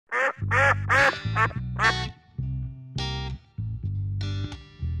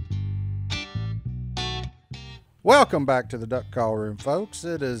Welcome back to the Duck Call Room, folks.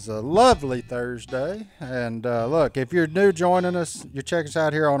 It is a lovely Thursday. And look, if you're new joining us, you check us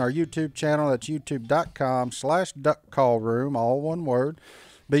out here on our YouTube channel. That's youtube.com/duckcallroom, all one word.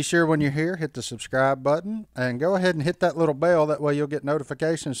 Be sure when you're here, hit the subscribe button and go ahead and hit that little bell. That way you'll get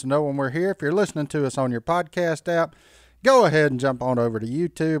notifications to know when we're here. If you're listening to us on your podcast app, go ahead and jump on over to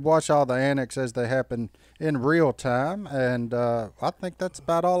YouTube. Watch all the antics as they happen in real time. And I think that's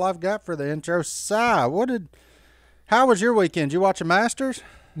about all I've got for the intro. Si, how was your weekend? Did you watch a Masters?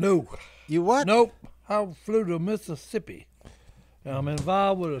 No. You what? Nope. I flew to Mississippi. And I'm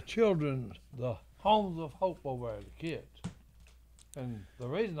involved with the Homes of Hope over there, the kids. And the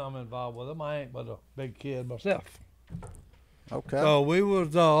reason I'm involved with them, I ain't but a big kid myself. Okay. So we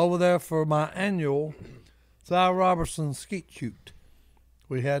was over there for my annual Si Robertson skeet shoot.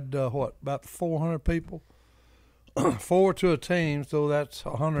 We had, about 400 people? 4 to a team, so that's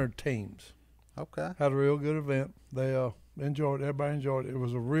 100 teams. Okay. Had a real good event. They enjoyed it. Everybody enjoyed it. It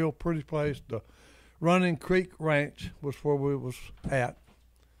was a real pretty place. The Running Creek Ranch was where we was at.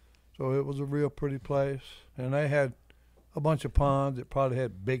 So it was a real pretty place. And they had a bunch of ponds that probably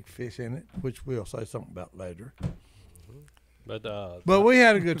had big fish in it, which we'll say something about later. But we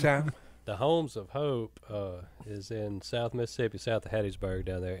had a good time. The Homes of Hope is in South Mississippi, south of Hattiesburg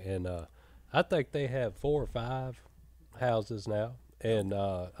down there. And I think they have 4 or 5 houses now. And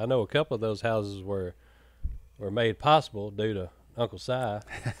I know a couple of those houses were made possible due to Uncle Si,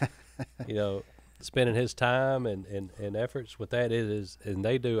 spending his time and efforts with that. And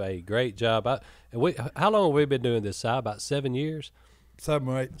they do a great job. How long have we been doing this, Si? About 7 years? 7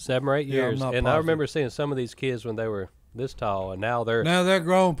 or 8. 7 or 8 years. I'm not and positive. I remember seeing some of these kids when they were this tall, and now they're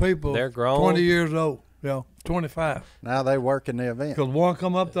grown people. They're grown. 20 years old. 25. Now they work in the event. Because one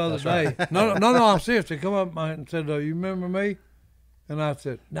come up the other day. Right. No, I'm serious. They come up and said, "You remember me?" And I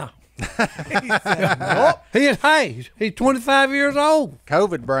said, "No." He said, "No." He's 25 years old.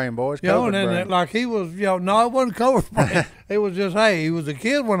 COVID brain, boys. And then like he was, no, it wasn't COVID brain. It was just, he was a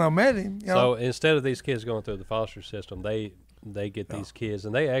kid when I met him. So instead of these kids going through the foster system, they get these kids,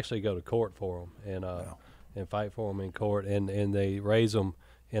 and they actually go to court for them and fight for them in court, and they raise them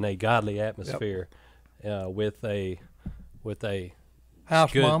in a godly atmosphere with a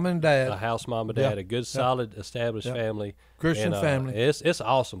house mom and dad. A house mom and dad, a good, solid, established family. Christian family. It's an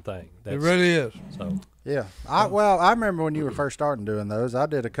awesome thing. It really is. So yeah. I remember when you were first starting doing those, I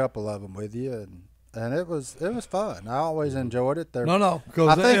did a couple of them with you, and it was fun. I always enjoyed it. I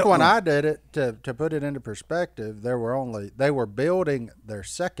think when I did it, to put it into perspective, they were building their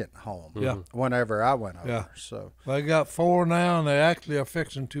second home whenever I went over. Yeah. So they got 4 now, and they actually are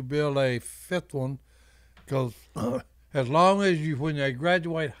fixing to build a 5th one, because as long as when they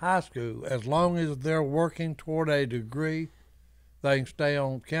graduate high school, as long as they're working toward a degree, they can stay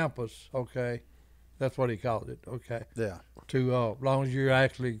on campus. Okay, that's what he called it. Okay. Yeah. As long as you're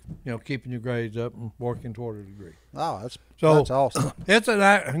actually keeping your grades up and working toward a degree. Oh, that's awesome. It's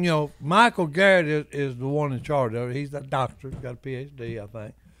Michael Garrett is the one in charge of it. He's a doctor. He's got a PhD, I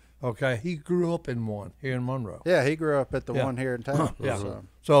think. Okay, he grew up in one here in Monroe. Yeah, he grew up at the one here in town.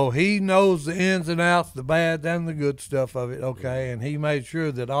 So he knows the ins and outs, the bad and the good stuff of it, okay? And he made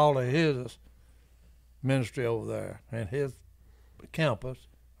sure that all of his ministry over there and his campus,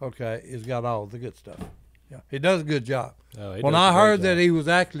 okay, has got all the good stuff. Yeah, he does a good job. When I heard that he was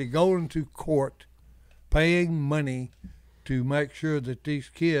actually going to court, paying money to make sure that these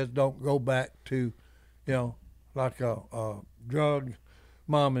kids don't go back to, like a drug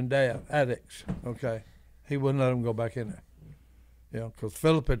mom and dad addicts, okay, he wouldn't let them go back in there. Because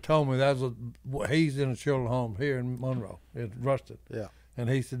Phillip had told me he's in a children's home here in Monroe, in Ruston. Yeah. And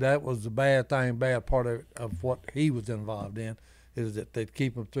he said that was the bad part of what he was involved in, is that they'd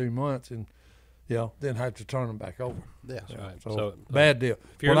keep them 3 months and, then have to turn them back over. Yeah. That's right. So bad deal.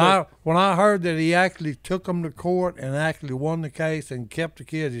 When I heard that he actually took them to court and actually won the case and kept the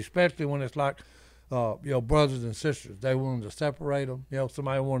kids, especially when it's like, brothers and sisters, they wanted to separate them.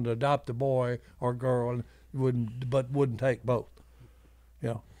 Somebody wanted to adopt a boy or girl and wouldn't take both.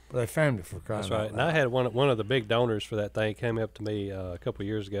 They family for crying out loud. That's right. And I had one of the big donors for that thing came up to me a couple of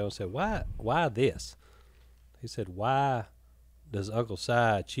years ago and said, "Why this?" He said, "Why does Uncle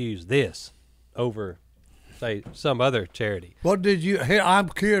Si choose this over, say, some other charity?" What did you? I'm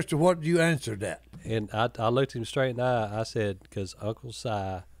curious to what you answered that. And I looked him straight in the eye. I said, "Because Uncle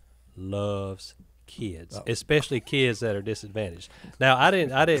Si loves kids, especially kids that are disadvantaged." Now, I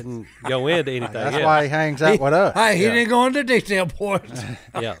didn't go into anything. That's why he hangs out with us. He didn't go into detail points.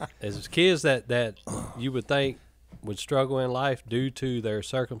 Yeah, it's kids that you would think would struggle in life due to their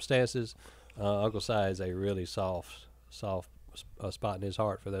circumstances, Uncle Si is a really soft spot in his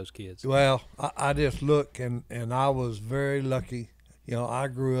heart for those kids. Well, I just look, and I was very lucky. You know, I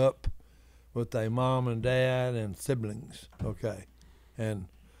grew up with a mom and dad and siblings, okay? And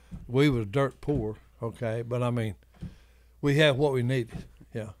we was dirt poor, okay? But, I mean, we had what we needed,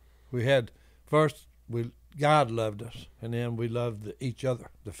 yeah. We had, first, God loved us, and then we loved each other,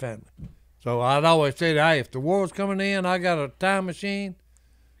 the family. So I'd always say, hey, if the war was coming in, I got a time machine,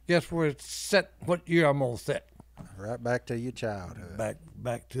 guess where it's set, what year I'm going to set? Right back to your childhood.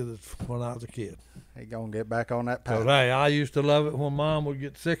 Back to when I was a kid. He gonna get back on that path. But hey, I used to love it when Mom would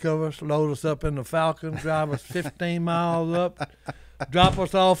get sick of us, load us up in the Falcon, drive us 15 miles up, drop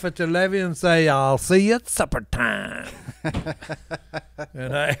us off at the levee and say, I'll see you at supper time.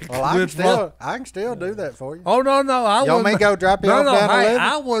 And hey, well, I can still do that for you. Oh, no, I you want me to go drop you off down the levee?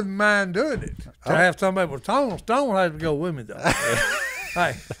 I wouldn't mind doing it. To have somebody with Stone has to go with me, though.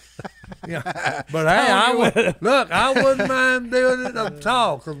 Hey. Yeah, but hey, I wouldn't mind doing it at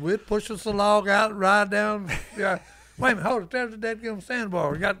all, because we'd push us a log out and ride down. Yeah, wait a minute, hold it, there's a dead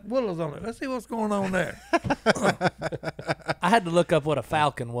sandbar. We got willows on it. Let's see what's going on there. I had to look up what a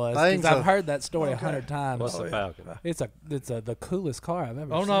Falcon was, because I've heard that story 100 times. What's a Falcon? It's the coolest car I've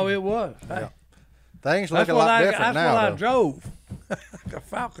ever seen. Oh no, it was. Hey. Things look a lot different now. That's what I drove. A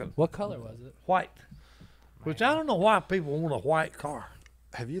Falcon. What color was it? White. Which I don't know why people want a white car.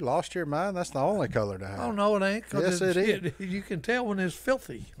 Have you lost your mind? That's the only color to have. Oh, no, it ain't. Yes, it is. You can tell when it's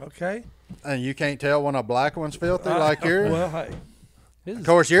filthy, okay? And you can't tell when a black one's filthy like yours? Well, hey. Of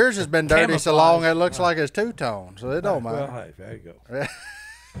course, yours has been dirty so long it looks like it's two-tone, so it don't matter. Well, hey, there you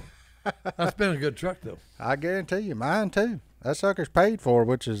go. That's been a good truck, though. I guarantee you, mine too. That sucker's paid for,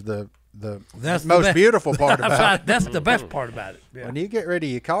 which is the most beautiful part about it. That's the best part about it. Yeah. When you get rid of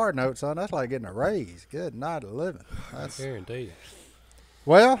your car note, son, that's like getting a raise. Good night of living. I guarantee you.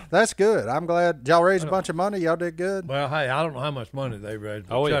 Well, that's good. I'm glad y'all raised a bunch of money. Y'all did good. Well, hey, I don't know how much money they raised.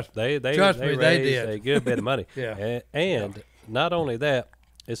 Oh, yeah. They raised did a good bit of money. Yeah. And not only that,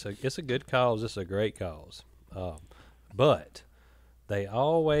 it's a good cause. It's a great cause. But they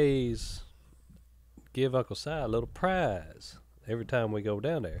always give Uncle Si a little prize every time we go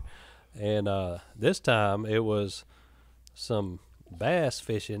down there. And this time it was some bass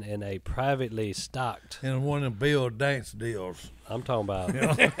fishing in a privately stocked. And one of Bill Dance deals. I'm talking about.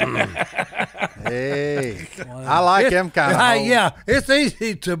 Hey, I like them kind of. Hey, yeah, it's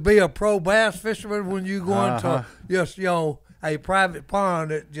easy to be a pro bass fisherman when you go into just a private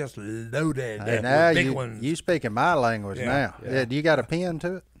pond that just loaded. Hey, now big ones. You speaking my language now. Yeah. Do you got a pen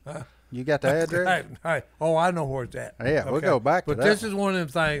to it? You got the address? Hey, oh, I know where it's at. Yeah, we'll go back to that. But this is one of them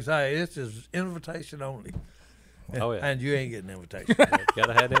things. Hey, this is invitation only. Oh, yeah. And you ain't getting an invitation. Got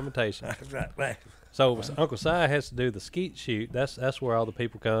to have the invitation. That's right. So Uncle Si has to do the skeet shoot. That's where all the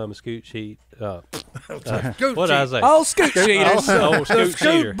people come. Scoot sheet. What did I say? Oh, scoot cheaters. Oh, scoot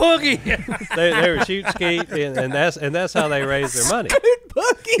cheater. Boogie. they were shooting skeet, and that's how they raise their money. Scoot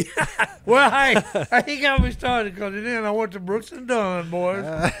boogie. Well, hey, he got me started because then I went to Brooks and Dunn, boys.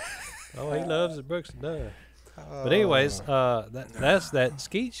 Oh, he loves the Brooks and Dunn. But anyways, that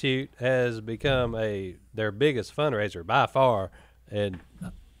skeet shoot has become their biggest fundraiser by far, and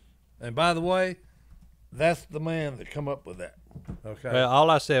by the way, that's the man that come up with that. Okay. Well, all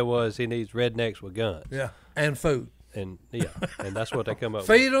I said was he needs rednecks with guns. Yeah, and food. And and that's what they come up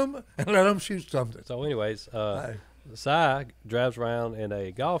Feed them and let them shoot something. So anyways, Si drives around in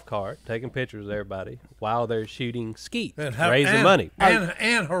a golf cart taking pictures of everybody while they're shooting skeet, raising money.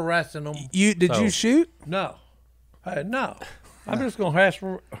 And harassing them. Did you shoot? No. Hey, no. I'm just going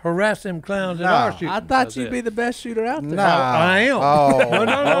to harass them clowns at our shooting. I thought you'd be the best shooter out there. No. I am.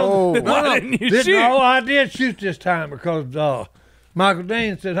 Oh. No. Why didn't you shoot? No, I did shoot this time because Michael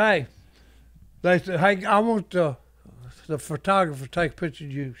Dean said, hey, I want the photographer to take pictures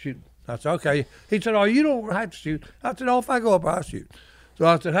of you shooting. I said, okay. He said, oh, you don't have to shoot. I said, oh, if I go up, I'll shoot. So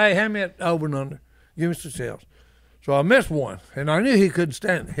I said, hey, hand me that over and under. Give me some shells. So I missed one, and I knew he couldn't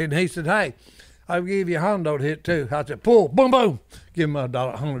stand it. And he said, hey, I'll give you a $100 to hit too. I said, pull, boom, boom. Give him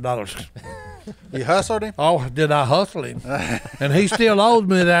 $100. You hustled him? Oh, did I hustle him? And he still owes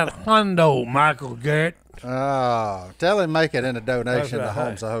me that $100, Michael Garrett. Oh, tell him make it in a donation to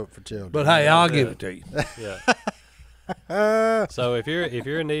Homes of Hope for Children. But hey, I'll give it to you. Yeah. So if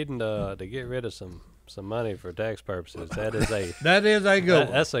you're needing to get rid of some money for tax purposes, that is a good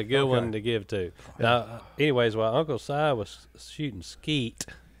one. That's a good one to give to. Now, anyways, while Uncle Si was shooting skeet,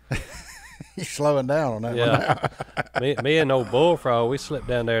 You're slowing down on that one now. me and old Bullfrog, we slipped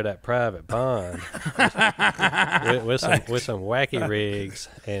down there that private pond with some wacky rigs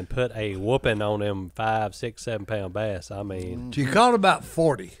and put a whooping on them 5, 6, 7 pound bass. I mean, You caught about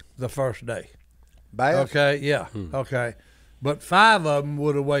 40 the first day. Bass? Okay, yeah, okay. But 5 of them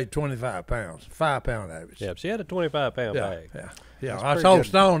would have weighed 25 pounds, 5 pound average. yeah, she had a 25 pound bag. Yeah. I pretty told good.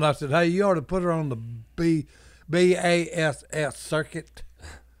 Stone, I said, hey, you ought to put her on the BASS circuit,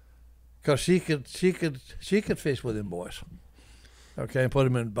 because she could fish with them boys. Okay, and put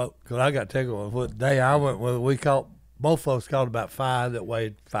them in the boat. Because I got tickled with the day I went with. We caught, both folks caught about 5 that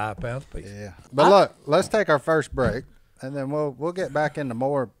weighed 5 pounds apiece. Yeah. But look, let's take our first break, and then we'll get back into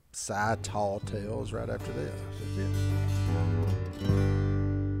more side tall tales right after this.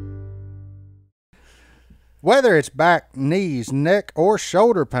 Whether it's back, knees, neck, or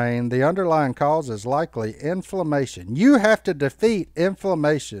shoulder pain, the underlying cause is likely inflammation. You have to defeat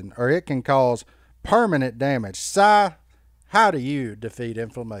inflammation, or it can cause permanent damage. Si, how do you defeat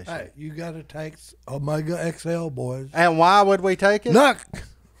inflammation? Hey, you got to take Omega XL, boys. And why would we take it? Look,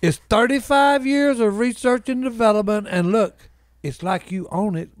 it's 35 years of research and development, and look, it's like you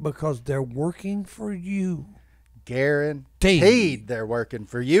own it because they're working for you. Guaranteed they're working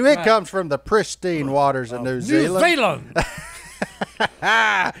for you. It comes from the pristine waters of New Zealand.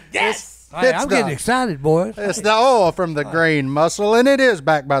 Yes! Hey, I'm getting excited, boys. It's the oil from the green mussel, and it is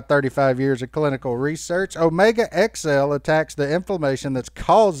backed by 35 years of clinical research. Omega XL attacks the inflammation that's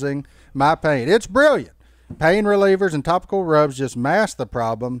causing my pain. It's brilliant. Pain relievers and topical rubs just mask the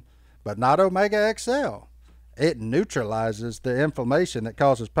problem, but not Omega XL. It neutralizes the inflammation that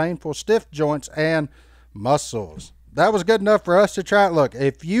causes painful, stiff joints and muscles. That was good enough for us to try it. Look,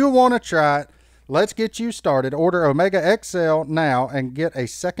 if you want to try it, let's get you started. Order Omega XL now and get a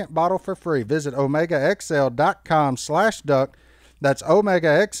second bottle for free. Visit OmegaXL.com/duck. That's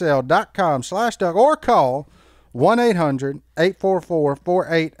OmegaXL.com/duck, or call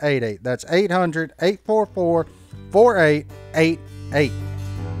 1-800-844-4888. That's 800-844-4888.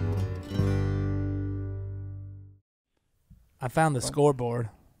 I found the scoreboard.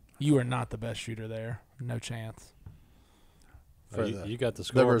 You are not the best shooter there. No chance. You got the The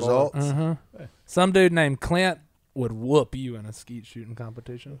scoreboard. results. Mm-hmm. Some dude named Clint would whoop you in a skeet shooting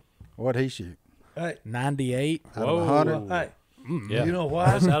competition. What'd he shoot? Hey, 98. Out of 100? hey, Yeah. you know why?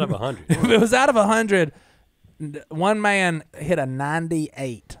 That's out of 100. If it was out of 100, one man hit a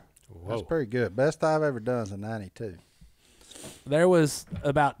 98. That's pretty good. Best I've ever done is a 92. There was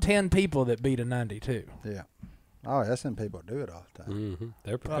about 10 people that beat a 92. Yeah. Oh, that's them people do it all the time. Mm-hmm.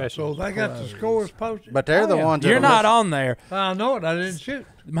 They're So professionals. they got the scores posted. But they're the Yeah. ones that You're are not on there. I know it. I didn't shoot.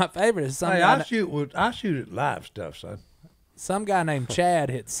 My favorite is some Hey, guy, I shoot at live stuff, son. some guy named Chad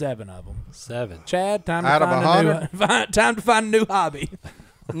hit 7 of them. 7. Chad, time to Out of find a new time to find a new hobby.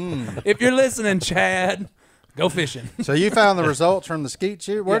 If you're listening, Chad, go fishing. So you found the results from the skeet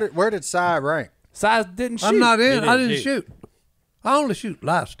shoot? Where did Si rank? Size didn't shoot. I'm not in. He I didn't didn't shoot. I only shoot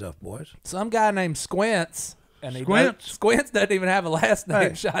live stuff, boys. Some guy named Squints. And Squints? Squints doesn't even have a last name.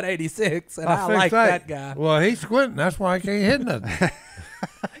 Hey. Shot 86, and I fixed like that guy. Well, he's squinting. That's why I can't hit nothing.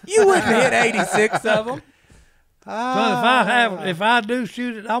 You wouldn't hit 86 of them. Son, if I do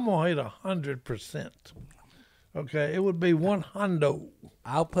shoot it, I'm gonna hit 100%. Okay, it would be 100.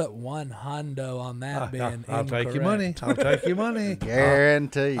 I'll put 1 hundo on that being I'll take your incorrect. money. I'll take your money.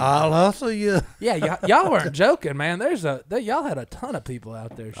 Guaranteed. I'll hustle you. Yeah, y'all weren't joking, man. Y'all had a ton of people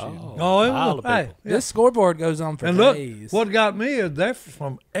out there shooting. Oh, it pile was. of Hey, people. This scoreboard goes on for and look, days. what got me is they're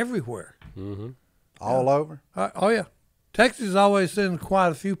from everywhere. All over? Oh yeah, Texas always sends quite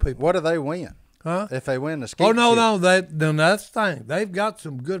a few people. What do they win? Huh? If they win the skeet Oh no, shoot? no, then that's the thing. They've got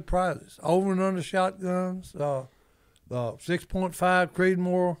some good prizes. Over and under shotguns, 6.5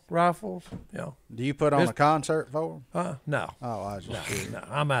 Creedmoor rifles. Do you put on a concert for them? No, Oh, I was just kidding. no,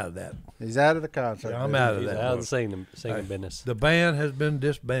 I'm out of that. He's out of the concert. Yeah, I'm business. out of He's that. out of the singing business. The band has been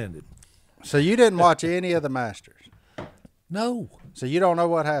disbanded. So you didn't watch any of the Masters? No, So you don't know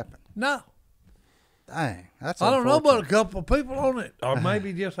what happened? no. Dang, that's I don't know unfortunate. but a couple of people on it, or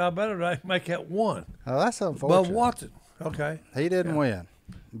maybe just I better make that one. Oh, that's But unfortunate. Watson, okay. He didn't win.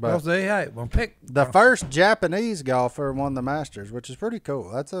 Well, But see, hey, well, pick the first Japanese golfer won the Masters, which is pretty cool.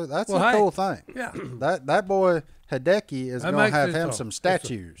 That's a Well, hey, cool thing. Yeah, That boy Hideki is That going to makes have it him so. some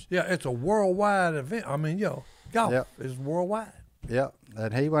statues. yeah, it's a worldwide event. I mean, golf Yep. is worldwide. Yep.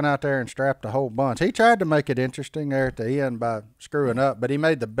 And he went out there and strapped a whole bunch. He tried to make it interesting there at the end by screwing up, but he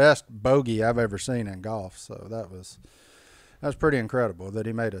made the best bogey I've ever seen in golf. So that was That's pretty incredible that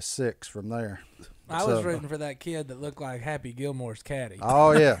he made a 6 from there. I was rooting for that kid that looked like Happy Gilmore's caddy.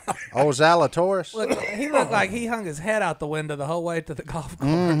 Oh, yeah. Oh, Zalatoris. Look, he looked like he hung his head out the window the whole way to the golf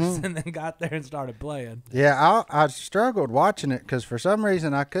course and then got there and started playing. Yeah, I struggled watching it because for some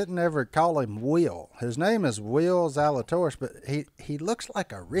reason I couldn't ever call him Will. His name is Will Zalatoris, but he looks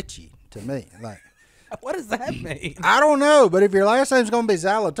like a Richie to me. Like, what does that mean? I don't know, but if your last name's going to be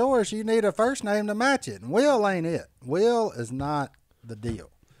Zalatoris, you need a first name to match it. And Will ain't it. Will is not the deal.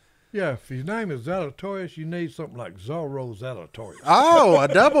 Yeah, if his name is Zalatoris, you need something like Zorro Zalatoris. Oh, a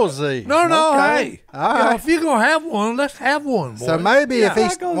double Z. No, Okay. hey. All Yeah, right. if you're going to have one, let's have one, boy. So maybe Yeah, if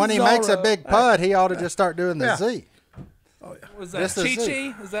I go when he makes a Zorro. big putt, he ought to just start doing the Yeah. Z. Was that This is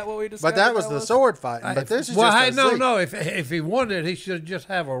Chi-Chi? Is that what we discovered? But that was the sword fighting. But this is well, just hey, a no, Z. no. If he wanted, he should just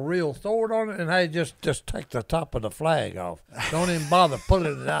have a real sword on it, and hey, just take the top of the flag off. Don't even bother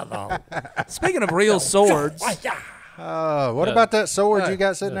pulling it out the hole. Speaking of real swords, What about that sword you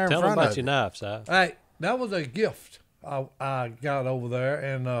got sitting there in Tell them front about of your you? knife, Si. Hey, that was a gift I got over there,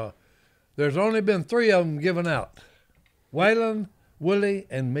 and there's only been 3 of them given out: Waylon, Willie,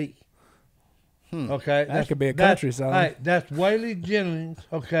 and me. Okay, That could be a country song. Hey, that's Waylon Jennings.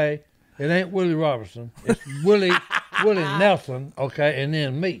 Okay, it ain't Willie Robertson. It's Willie Nelson. Okay, and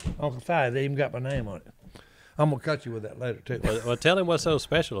then me, Uncle Si. They even got my name on it. I'm gonna cut you with that later too. Well, tell him what's so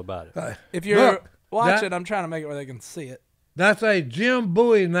special about it. if you're Look, watching, that- I'm trying to make it where they can see it. That's a Jim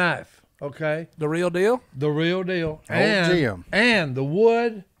Bowie knife. Okay. The real deal? The real deal. Jim. And the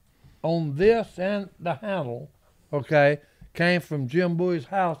wood on this and the handle, okay, came from Jim Bowie's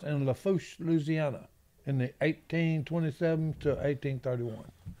house in Lafourche, Louisiana in the 1827 to 1831.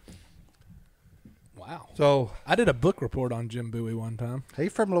 Wow. So, I did a book report on Jim Bowie one time. He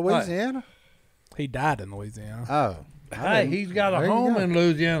from Louisiana? He died in Louisiana. Oh. hey, he's got There a you home go. in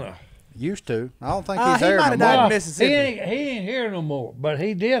Louisiana. Used to. I don't think He he's there might no have died more. in Mississippi. He ain't here no more, but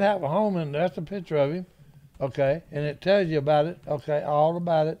he did have a home, and that's a picture of him, okay, and it tells you about it, okay, all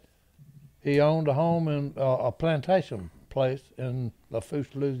about it. He owned a home in a plantation place in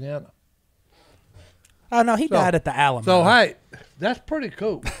Lafourche, Louisiana. Oh, no, he died at the Alamo. So, hey, that's pretty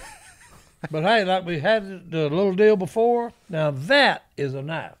cool. But, hey, like we had the little deal before, now that is a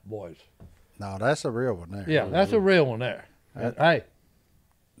knife, boys. No, that's a real one there. Yeah, that's a real one there. And, hey,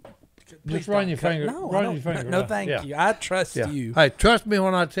 Please just run don't your cut- finger. No, I run don't- your finger. No, down. thank Yeah. you. I trust Yeah. you. Hey, trust me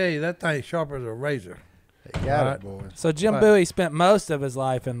when I tell you that thing's sharp as a razor. He got All it, boys. So Jim Right. Bowie spent most of his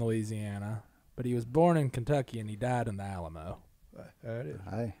life in Louisiana, but he was born in Kentucky and he died in the Alamo. There it is.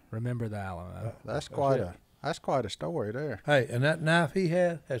 Hey, Remember the Alamo. that's it. quite a story there. Hey, and that knife he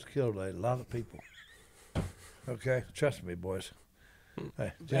had has killed a lot of people. Okay, trust me, boys.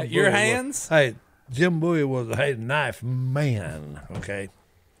 Hey, Jim At your Bowie was- hands? hey, Jim Bowie was a knife man. Okay.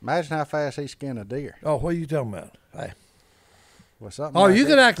 Imagine how fast he skinned a deer. Oh, what are you talking about? Hey. With something Oh, like you that.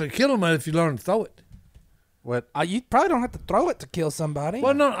 could actually kill him if you learn to throw it. With, You probably don't have to throw it to kill somebody.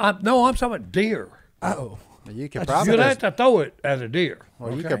 Well, no, I'm talking about deer. Oh. you could probably You'd have just, to throw it at a deer.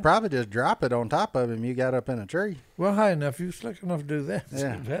 well, you okay? could probably just drop it on top of him. You got up in a tree. Well, hey, now if you're slick enough to do that,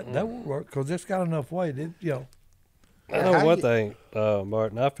 Yeah. that won't work because it's got enough weight. It, I know How one you- thing,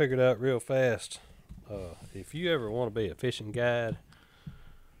 Martin. I figured out real fast. If you ever want to be a fishing guide,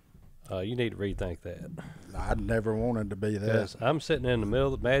 you need to rethink that. I never wanted to be that. Because I'm sitting in the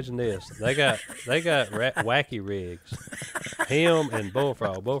middle. Imagine this: they got wacky rigs. Him and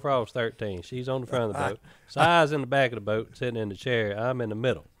Bullfrog. Bullfrog's 13. She's on the front of the boat. Si's in the back of the boat, sitting in the chair. I'm in the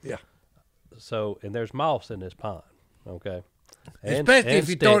middle. Yeah. So, and there's moss in this pond. Okay. Especially if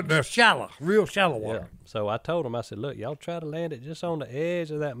you throw it in sticks. the shallow, real shallow Yeah. water. So I told him, I said, look, y'all try to land it just on the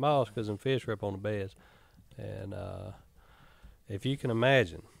edge of that moss because them fish are up on the beds. And if you can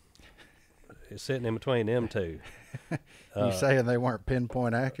imagine, it's sitting in between them two. You saying they weren't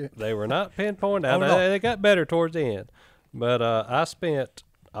pinpoint accurate? They were not pinpointed. Oh, no. They got better towards the end. But I spent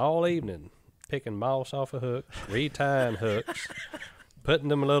all evening picking moss off of hooks, retying hooks, putting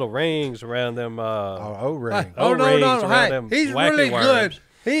them little rings around them. O-ring. Oh, no, O-rings no. around Hey, them he's wacky really worms. good.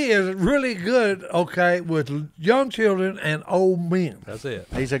 He is really good, okay, with young children and old men. That's it.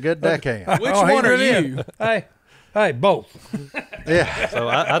 He's a good deckhand. Which Oh, he one are really you? is. Hey, both. Yeah. So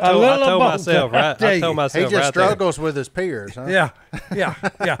I little told both, myself I right. tell I you. told He myself just right there. struggles with his peers, huh? Yeah.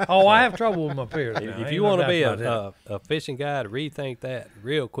 Oh, I have trouble with my peers. now. If Ain't you no want to doubt be about that. a fishing guide, rethink that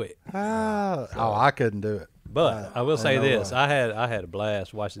real quick. I couldn't do it. But I will say know this: why. I had a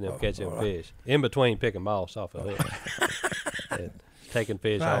blast watching them catch them fish in between picking moss off of hooks, and taking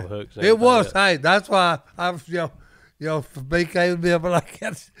fish off hooks. and It was. everything Hey, that's why I was, for BK would be up like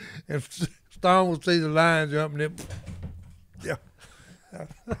that. If Stone would see the line jumping, yeah.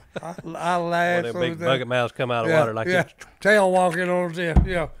 I laughed. When that big bucket mouths come out of water like yeah. this. Tail walking on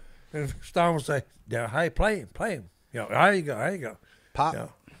him, And Stone would say, "Yeah, hey, play him. There you go.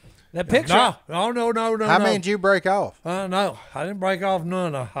 Pop. That picture. No. How many did you break off? No, I didn't break off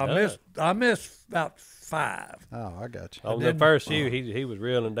none. I missed about 5. Oh, I got you. On the first few, he was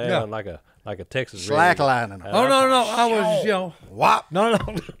reeling down like a Texas slacklining them. No. I was, Whop. No.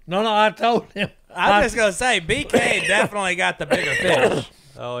 I told him. I was just gonna say BK definitely got the bigger fish.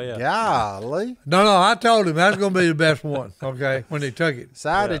 Oh yeah. Golly. No, I told him that's gonna be the best one. Okay, when he took it.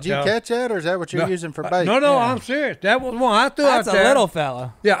 Si, did you catch that, or is that what you're using for bait? No, I'm serious. That was one I threw out there. That's a little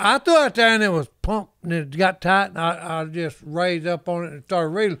fella. Yeah, I threw out there and it was pumped and it got tight and I just raised up on it and started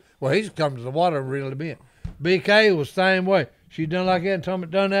reeling. Well, he's come to the water and reeled him in. BK was the same way. She done like that and told me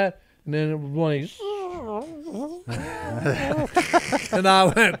done that, and then it was one of these. And I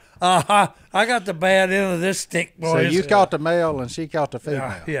went, I got the bad end of this stick, boy. So you caught the male and she caught the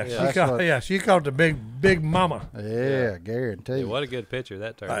female. She caught the big mama. Yeah, guarantee. Yeah, what a good picture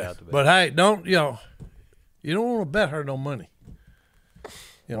that turned out to be. But hey, you don't want to bet her no money.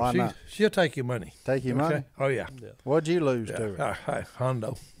 Why not? She'll take your money. Take your money? Oh yeah. What'd you lose to her? Hey,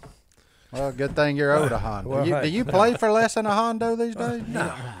 Hondo. Well, good thing you're owed a Hondo. Well, do you play for less than a Hondo these days?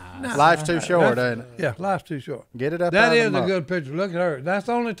 No. Life's too short, ain't it? Yeah, life's too short. Get it up. That out is of the a muck. good picture. Look at her. That's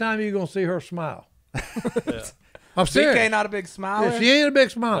the only time you're gonna see her smile. Yeah. I'm serious. BK not a big smiler. Yeah, she ain't a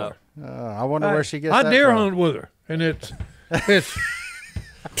big smiler. I wonder where she gets I that deer from. hunt with her, and it's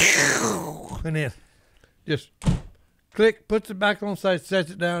and then just click, puts it back on site,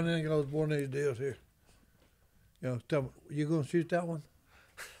 sets it down, and then it goes one of these deals here. Tell me, you gonna shoot that one?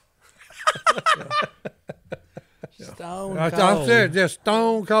 Stone I'm cold. serious, just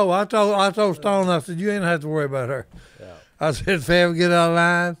stone cold. I told Stone, I said, you ain't have to worry about her. Yeah. I said, if they ever get out of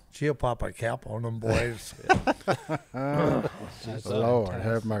line, she'll pop a cap on them boys. Lord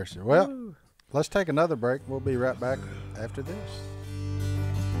have mercy. Well, let's take another break. We'll be right back after this.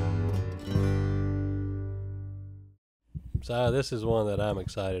 So this is one that I'm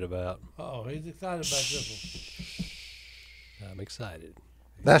excited about. Oh, he's excited about this I'm excited.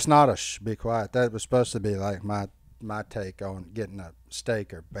 That's not a shh, be quiet. That was supposed to be like my take on getting a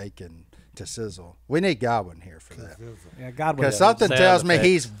steak or bacon to sizzle. We need Godwin here for that. Yeah, Godwin. Because something tells me effects.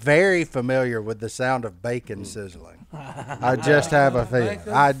 he's very familiar with the sound of bacon sizzling. I just have a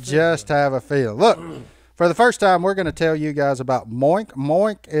feeling. Look, for the first time, we're going to tell you guys about Moink.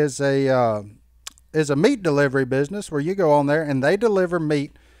 Moink is a meat delivery business where you go on there and they deliver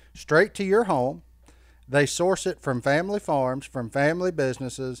meat straight to your home. They source it from family farms, from family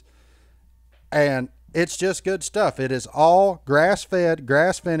businesses, and it's just good stuff. It is all grass-fed,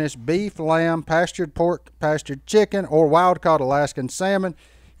 grass-finished beef, lamb, pastured pork, pastured chicken, or wild-caught Alaskan salmon.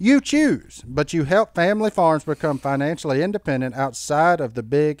 You choose, but you help family farms become financially independent outside of the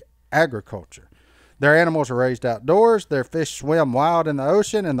big agriculture. Their animals are raised outdoors, their fish swim wild in the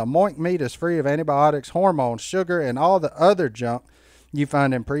ocean, and the Moink meat is free of antibiotics, hormones, sugar, and all the other junk you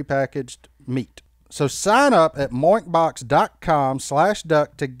find in prepackaged meat. So sign up at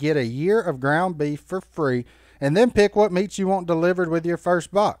moinkbox.com/duck to get a year of ground beef for free, and then pick what meats you want delivered with your first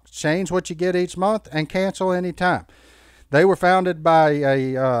box. Change what you get each month and cancel anytime. They were founded by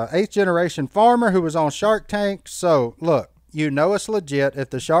a 8th generation farmer who was on Shark Tank. So look, you know it's legit.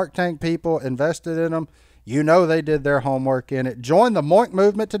 If the Shark Tank people invested in them, you know they did their homework in it. Join the Moink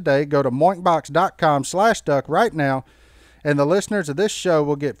movement today. Go to moinkbox.com/duck right now. And the listeners of this show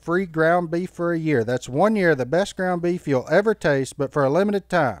will get free ground beef for a year. That's 1 year of the best ground beef you'll ever taste, but for a limited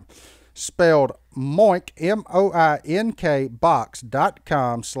time. Spelled Moink, M-O-I-N-K,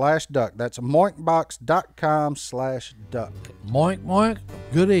 box.com/duck. That's moinkbox.com/duck. Moink,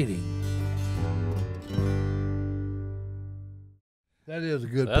 good eating. That is a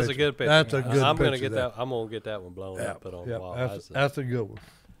good picture. That's a good picture. That's a good I'm picture. gonna get that. I'm gonna get that one blown up, put on the wall. That's a good one.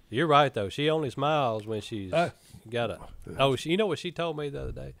 You're right though. She only smiles when she's got a. Oh, you know what she told me the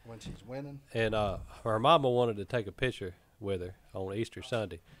other day? When she's winning. And her mama wanted to take a picture with her on Easter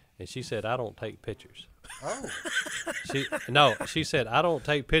Sunday, and she said, "I don't take pictures." Oh. She said, "I don't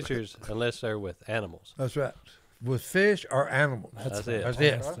take pictures unless they're with animals." That's right. With fish or animals. That's it. That's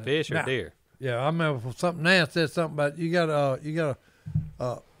it. Fish or Now, deer. Yeah, I remember something Nan said something about you gotta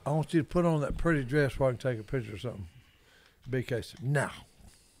I want you to put on that pretty dress so I can take a picture or something. BK said, no.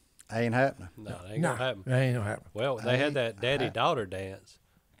 Ain't happening. No, that ain't gonna happen. That ain't gonna happen. Well, they had that daddy-daughter dance,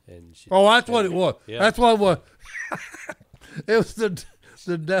 and That's what it was. Yeah. That's what it was. It was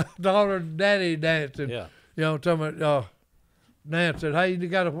the daughter daddy dancing. Yeah. You know, talking about Nan said, "Hey, you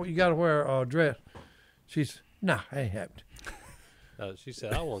gotta wear a dress." She said, "No, ain't happening." She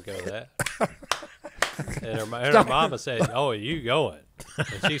said, "I won't go to that." And her mama said, "Oh, are you going?"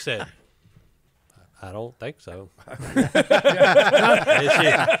 And she said, I don't think so.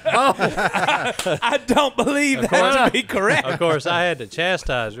 I don't believe that to be correct. Of course, I had to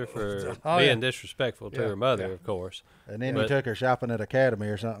chastise her for being disrespectful to her mother, of course. And then you took her shopping at Academy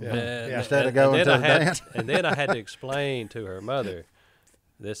or something instead of going to the dance. And then I had to explain to her mother,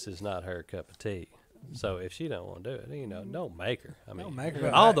 this is not her cup of tea. So if she don't want to do it, don't make her. I mean,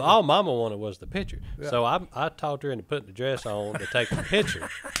 all Mama wanted was the picture. Yeah. So I talked her into putting the dress on to take the picture.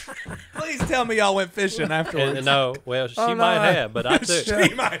 Please tell me y'all went fishing afterwards. No, well, she might have, but I took.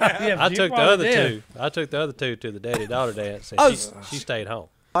 She might have. I took the other two. I took the other two to the daddy-daughter dance, and she stayed home.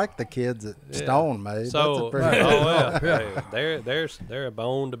 Like the kids at Stone made. So, they're a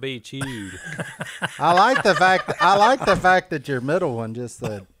bone to be chewed. I like the fact that your middle one just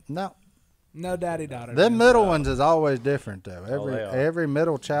said no. No daddy-daughter. Them middle ones is always different, though. Every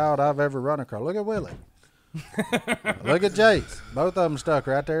middle child I've ever run across. Look at Willie. Look at Jace. Both of them stuck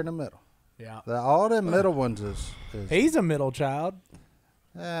right there in the middle. Yeah. All them middle ones is He's a middle child.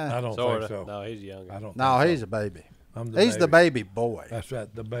 I don't think so. No, he's younger. He's a baby. He's the baby boy. That's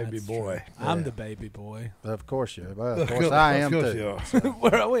right, the baby boy. I'm the baby boy. Of course you are. Well, of course I am, too.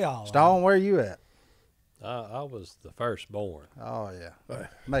 Where are we all? Stone, where are you at? I was the firstborn. Oh, yeah.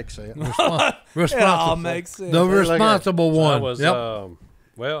 Makes sense. It all makes sense. The responsible one. I was, I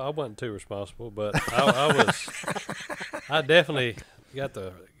wasn't too responsible, but I definitely got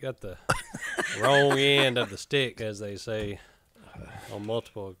the wrong end of the stick, as they say, on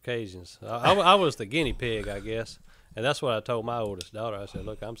multiple occasions. I was the guinea pig, I guess. And that's what I told my oldest daughter. I said,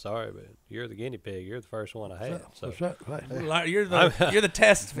 "Look, I'm sorry, but you're the guinea pig. You're the first one I had. So that's right. You're the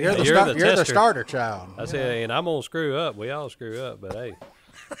test. You're the starter child." I said, "And I'm gonna screw up. We all screw up, but hey,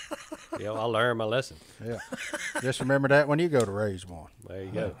 I learned my lesson." Yeah. Just remember that when you go to raise one. There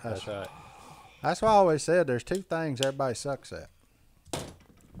you go. That's right. That's why I always said there's two things everybody sucks at: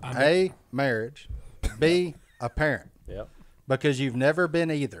 A, marriage; B, a parent. Yep. Because you've never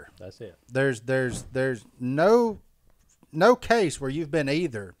been either. That's it. There's no case where you've been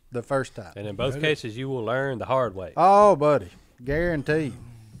either the first time. And in both cases, you will learn the hard way. Oh, buddy. Guaranteed.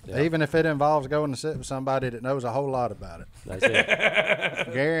 Yep. Even if it involves going to sit with somebody that knows a whole lot about it. That's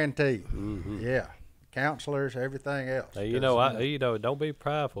it. Guaranteed. Mm-hmm. Yeah. Counselors, everything else. Hey, don't be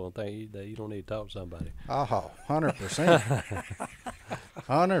prideful and think that you don't need to talk to somebody. Oh, 100%.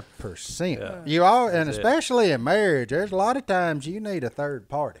 100%. Yeah. And especially in marriage, there's a lot of times you need a third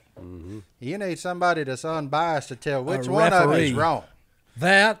party. Mm-hmm. You need somebody that's unbiased to tell which one of is wrong.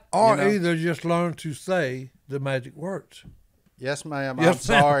 That or either just learn to say the magic words. Yes, ma'am. I'm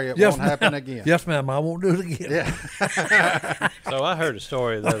sorry. It won't happen again. Yes, ma'am. I won't do it again. Yeah. So I heard a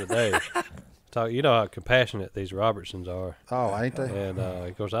story the other day. You know how compassionate these Robertsons are. Oh, ain't they? And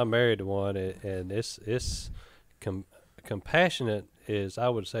of course, I'm married to one, and it's compassionate is, I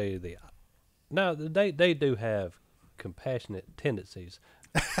would say, they do have compassionate tendencies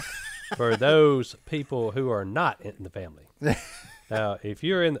for those people who are not in the family. Now, if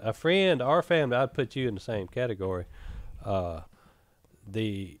you're in a friend or family, I'd put you in the same category.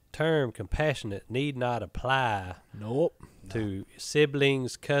 The term compassionate need not apply. Nope. To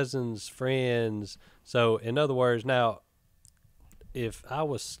siblings, cousins, friends. So, in other words, now, if I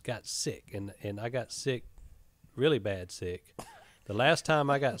got sick and I got sick, really bad sick, the last time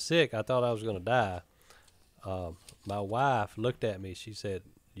I got sick, I thought I was going to die. My wife looked at me. She said,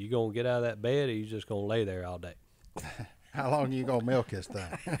 "You going to get out of that bed, or you just going to lay there all day?" How long are you going to milk this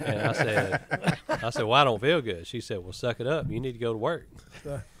thing? And I said, "Well, I don't feel good." She said, "Well, suck it up. You need to go to work."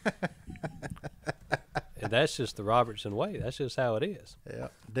 And that's just the Robertson way. That's just how it is. Yeah.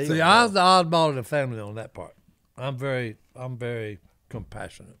 See, I'm the oddball in the family on that part. I'm very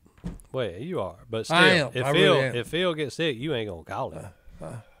compassionate. Well, you are, but still, I am. If Phil gets sick, you ain't gonna call him.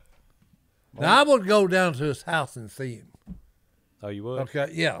 Now I would go down to his house and see him. Oh, you would? Okay,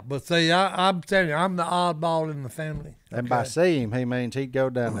 yeah, but see, I'm telling you, I'm the oddball in the family. And by see him, he means he'd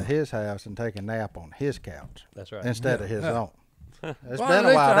go down to his house and take a nap on his couch. That's right. Instead of his own. It's been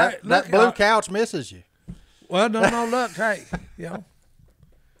a while. That blue couch misses you. Well, no, look, hey,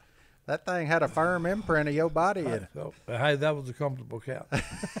 that thing had a firm imprint of your body in it. So, hey, that was a comfortable couch.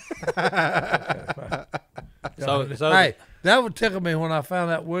 So hey, that would tickle me when I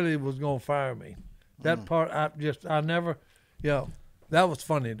found out Willie was going to fire me. That part, I never, that was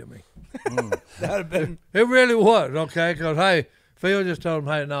funny to me. That'd have been. It really was, okay, because, hey, Phil just told him,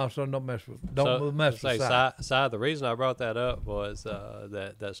 "Hey, no, son, don't mess with Si, the reason I brought that up was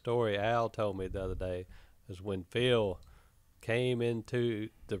that story Al told me the other day is when Phil came into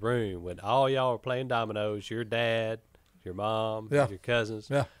the room when all y'all were playing dominoes, your dad, your mom, your cousins.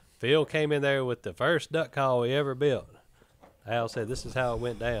 Yeah. Phil came in there with the first duck call he ever built. Al said, this is how it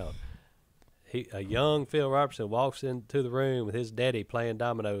went down. A young Phil Robertson walks into the room with his daddy playing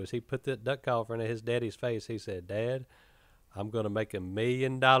dominoes. He put the duck call in front of his daddy's face. He said, Dad, I'm going to make $1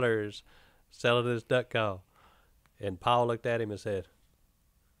 million selling this duck call. And Paul looked at him and said,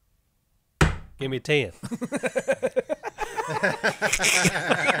 give me 10.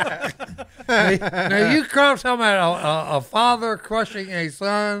 Now you talking about a father crushing a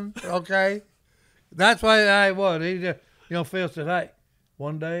son, okay? That's why I was. He just, Phil said, hey,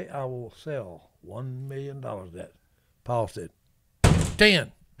 one day I will sell $1 million of that. Paul said,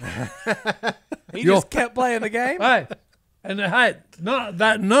 10. He just kept playing the game. Hey, and none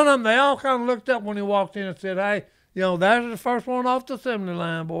of them, they all kind of looked up when he walked in and said, hey, that's the first one off the assembly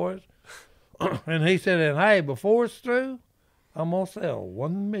line, boys. And he said, and hey, before it's through, I'm going to sell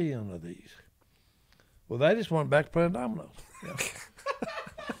 1 million of these. Well, they just went back to playing dominoes.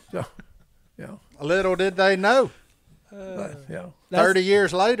 Little did they know. 30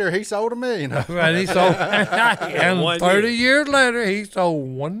 years later, he sold $1 million. Right, he sold, and 30 years later, he sold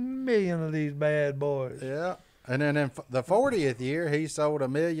 1 million of these bad boys. Yeah, and then in the 40th year, he sold $1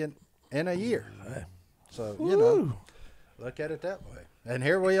 million in a year. So look at it that way. And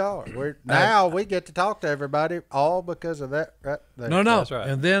here we are. Now we get to talk to everybody, all because of that right there. No, That's right.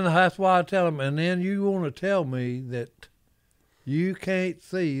 and then that's why I tell them. And then you want to tell me that you can't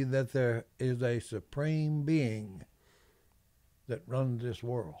see that there is a supreme being that runs this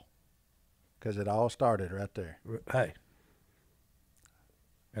world. Because it all started right there. Hey.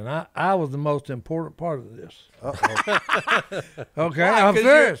 And I was the most important part of this. Okay, I'm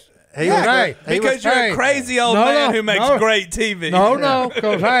serious. Because you're a crazy old man who makes great TV. No,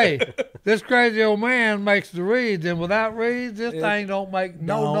 because, hey, this crazy old man makes the reeds, and without reeds, this thing don't make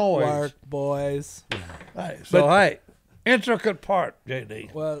no noise. Work, boys. Hey, so, intricate part,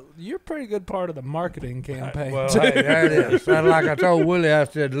 JD. Well, you're a pretty good part of the marketing campaign, Well, too. hey, there it is. And like I told Willie, I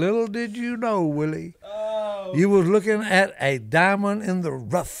said, little did you know, Willie, you was looking at a diamond in the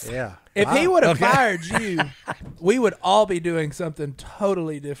rough. Yeah. If he would have fired you, we would all be doing something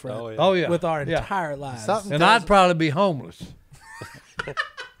totally different with our entire lives. And I'd probably be homeless.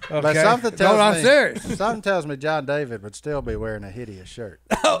 But something tells I'm me, serious. Something tells me John David would still be wearing a hideous shirt.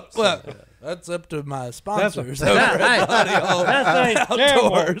 Well, that's up to my sponsors. That's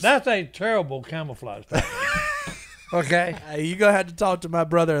a terrible camouflage. Okay. Hey, you're going to have to talk to my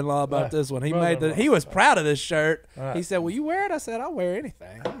brother-in-law about this one. He was proud of this shirt. Right. He said, will you wear it? I said, I'll wear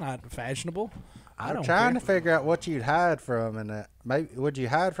anything. I'm not fashionable. I'm trying to figure out what you'd hide from. And maybe would you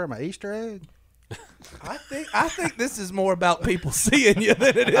hide from an Easter egg? I think this is more about people seeing you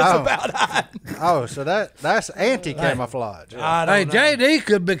than it is about hiding. Oh, so that's anti-camouflage. Hey, JD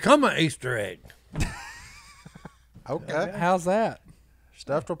could become an Easter egg. Okay. How's that?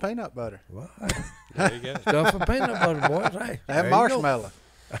 Stuffed with peanut butter. There you go. Stuff with peanut butter, boys. Hey, and marshmallow.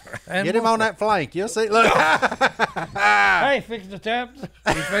 Get him on that flank. You'll see. Look. Hey, fix the taps.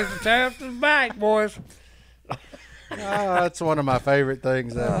 Fix the taps and back, boys. That's one of my favorite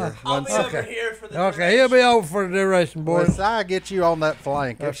things ever. I'll be over here for the Okay, he'll be over for the duration, boys. Once I get you on that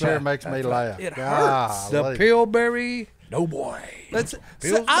flank, it sure makes me laugh. It hurts. The Pillsbury No boy.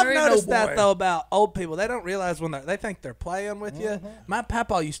 I've noticed that though about old people. They don't realize when they think they're playing with you. My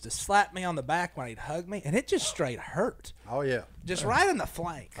papa used to slap me on the back when he'd hug me, and it just straight hurt. Oh yeah. Just right in the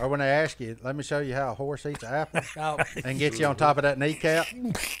flank. Or when they ask you, let me show you how a horse eats an apple, and get you on top of that kneecap.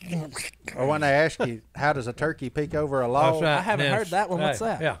 Or when they ask you, how does a turkey peek over a log? I haven't heard that one. What's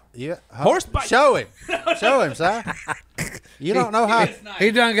that? Yeah. Horse bite. Show him. Show him, Si. You don't know how.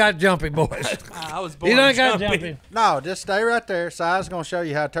 He done got jumpy, boys. I was born He done got jumpy. jumpy. No, just stay right there. Si's going to show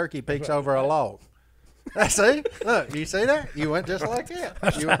you how a turkey peeks over a log. See? Look, you see that? You went just like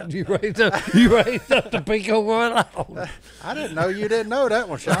that. You raised up the peak over a log. I didn't know you didn't know that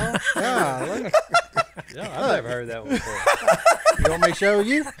one, Sean. Yeah, I've never heard that one before. you want me to show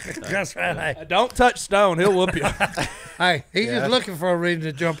you? That's right. Don't touch Stone. He'll whoop you. Hey, he's just looking for a reason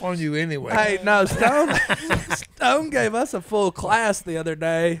to jump on you anyway. Hey, no, Stone gave us a full class the other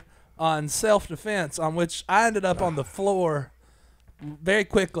day on self-defense, on which I ended up on the floor very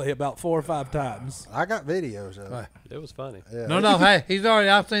quickly about 4 or 5 times. I got videos of it. It was funny. Yeah. No, hey,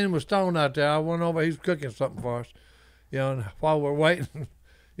 I've seen him with Stone out there. I went over, he's cooking something for us. You know, and while we're waiting,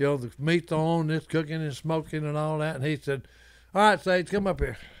 you know, the meat's on, it's cooking and smoking and all that. And he said, all right, Sage, come up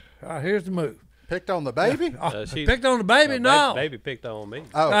here. All right, here's the move. Picked on the baby? Picked on the baby? No. Baby picked on me.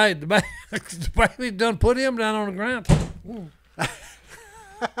 Oh. Hey, the baby done put him down on the ground.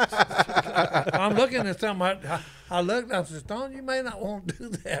 I'm looking at something. I looked and I said, Stone, you may not want to do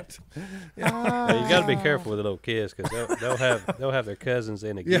that. Yeah, you got to be careful with the little kids because they'll have their cousins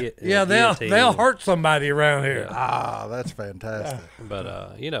in a they'll hurt somebody around here. Ah, that's fantastic. But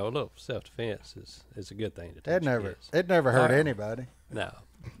a little self defense is a good thing to teach kids. It never hurt anybody. No.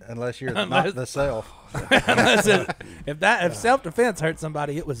 Unless you're not the self. If self-defense hurt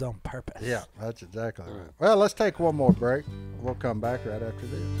somebody, it was on purpose. Yeah, that's exactly right. Well, let's take one more break. We'll come back right after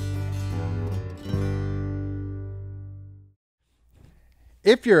this.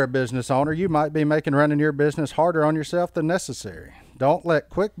 If you're a business owner, you might be making running your business harder on yourself than necessary. Don't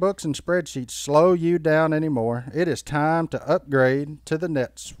let QuickBooks and spreadsheets slow you down anymore. It is time to upgrade to the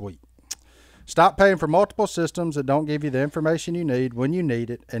NetSuite. Stop paying for multiple systems that don't give you the information you need when you need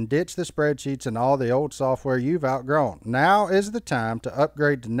it, and ditch the spreadsheets and all the old software you've outgrown. Now is the time to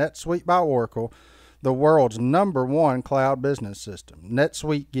upgrade to NetSuite by Oracle, the world's #1 cloud business system.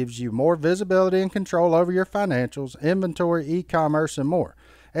 NetSuite gives you more visibility and control over your financials, inventory, e-commerce, and more.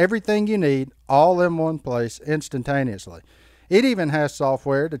 Everything you need, all in one place, instantaneously. It even has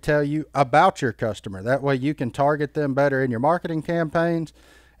software to tell you about your customer. That way you can target them better in your marketing campaigns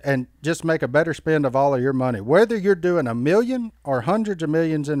and just make a better spend of all of your money. Whether you're doing $1 million or hundreds of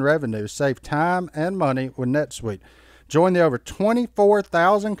millions in revenue, save time and money with NetSuite. Join the over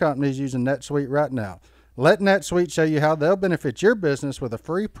 24,000 companies using NetSuite right now. Let NetSuite show you how they'll benefit your business with a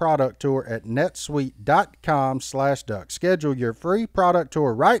free product tour at netsuite.com/duck. Schedule your free product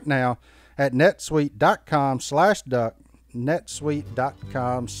tour right now at netsuite.com/duck.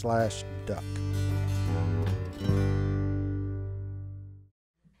 netsuite.com/duck.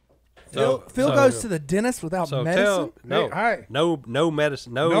 Phil goes to the dentist without medicine? No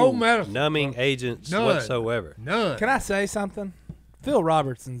medicine, no numbing agents whatsoever. None. Can I say something? Phil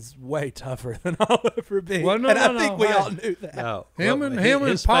Robertson's way tougher than I'll ever be. Well, I think we all knew that. No, him and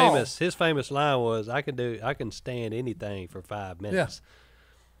Paul. His famous line was, "I can stand anything for 5 minutes."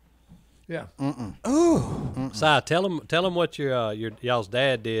 Yeah. Ooh. Si, tell him what your y'all's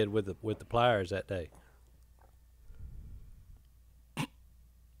dad did with the pliers that day.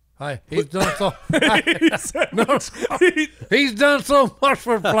 Hey, he's done so. He's done so much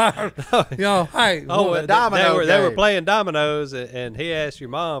for flowers. Hey, they were playing dominoes, and he asked your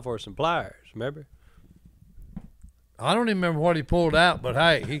mom for some pliers. Remember? I don't even remember what he pulled out, but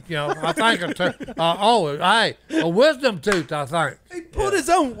hey, I think a wisdom tooth. I think he pulled his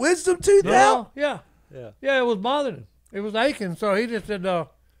own wisdom tooth out. Yeah. It was bothering him. It was aching, so he just said,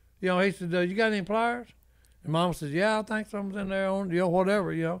 he said, "You got any pliers?" And Mom said, "Yeah, I think something's in there on,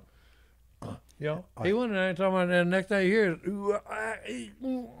 whatever, He went in there and talking about that. The next day he hears,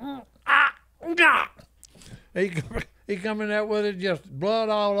 he come in there with it, just blood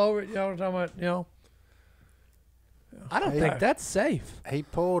all over it. Talking about, I don't think that's safe. He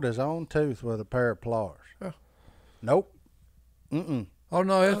pulled his own tooth with a pair of pliers. Nope. Oh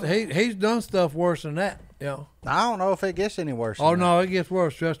no, he's done stuff worse than that. I don't know if it gets any worse. Oh no, it gets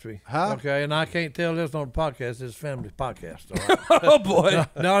worse. Trust me. Huh? Okay, and I can't tell this on the podcast. It's a family podcast. All right? Oh boy.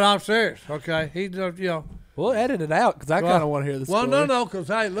 No, I'm serious. Okay, he's We'll edit it out because I kind of want to hear this. Well, no, because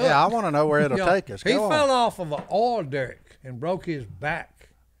hey, look. Yeah, I want to know where it'll take us. He fell off of an oil derrick and broke his back.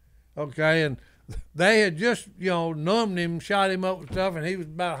 Okay, and they had just numbed him, shot him up with stuff, and he was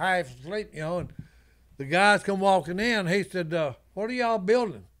about half asleep. And the guys come walking in. He said, "What are y'all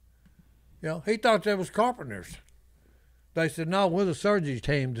building?" He thought they was carpenters. They said, "No, we're the surgery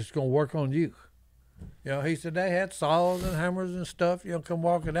team that's going to work on you." He said they had saws and hammers and stuff. Come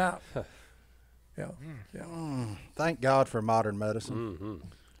walking out. Thank God for modern medicine. Mm-hmm.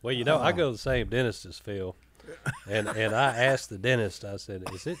 Well, I go to the same dentist as Phil, and I asked the dentist. I said,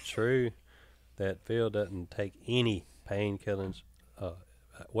 "Is it true that Phil doesn't take any painkillers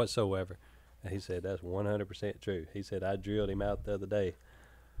whatsoever?" And he said, "That's 100% true." He said, "I drilled him out the other day."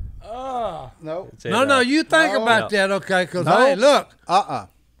 No. No, you think about that, okay? Because, hey, look. No.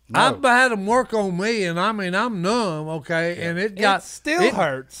 I've had them work on me, and I'm numb, okay? And it still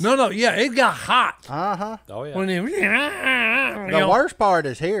hurts. No, it got hot. Uh-huh. Oh, yeah. When The worst part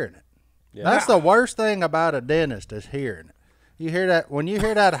is hearing it. Yeah. That's the worst thing about a dentist is hearing it. You hear that, when you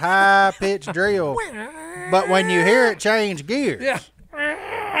hear that high-pitched drill, but when you hear it change gears. Yeah.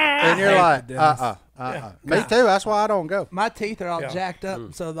 And you're like, Me too. That's why I don't go. My teeth are all jacked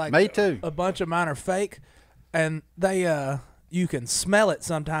up, so me too. A bunch of mine are fake, and they you can smell it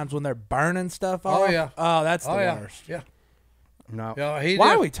sometimes when they're burning stuff off. Oh yeah. Oh, that's the worst. Yeah. No.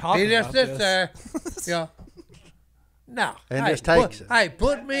 Why are we talking about this? He just sits there. No. And just takes it. Hey,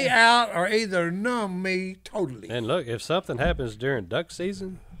 put me out or either numb me totally. And look, if something happens during duck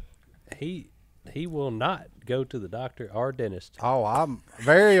season, he he will not go to the doctor or dentist. Oh, I'm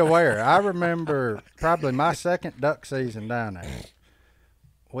very aware. I remember probably my second duck season down there.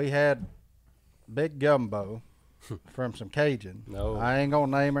 We had Big Gumbo from some Cajun. No. I ain't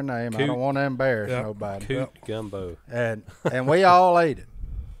gonna name her name. I Coot. don't want to embarrass nobody. Coot gumbo. And we all ate it.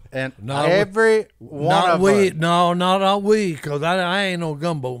 And every one of us. No, not all we, because I ain't no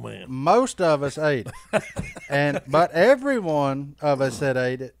gumbo man. Most of us ate it. But every one of us that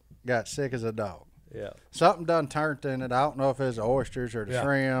ate it got sick as a dog. Yeah. Something done turned in it. I don't know if it was the oysters or the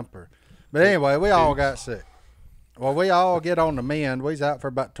shrimp but anyway, we all got sick. Well, we all get on the mend. We was out for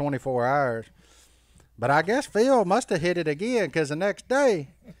about 24 hours. But I guess Phil must have hit it again, because the next day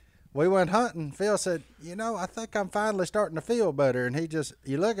we went hunting. Phil said, I think I'm finally starting to feel better. And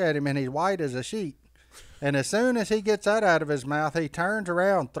you look at him and he's white as a sheet. And as soon as he gets that out of his mouth, he turns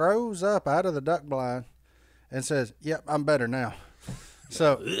around, throws up out of the duck blind and says, "Yep, I'm better now."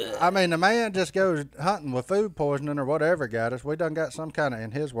 So, I mean, the man just goes hunting with food poisoning or whatever got us. We done got some kind of,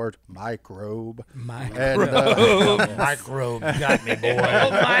 in his words, microbe. Microbe got me, boy.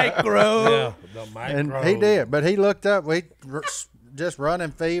 Microbe. Yeah, the microbe. And he did, but he looked up. We just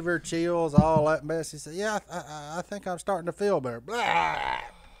running fever, chills, all that mess. He said, "Yeah, I think I'm starting to feel better." Blah.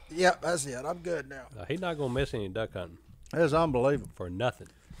 Yep, that's it. I'm good now. He's not gonna miss any duck hunting It was unbelievable. for nothing.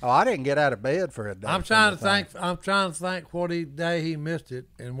 Oh, I didn't get out of bed for a day. I'm trying to think what day he missed it,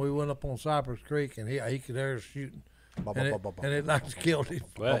 and we went up on Cypress Creek, and he could hear us shooting, and it like killed him.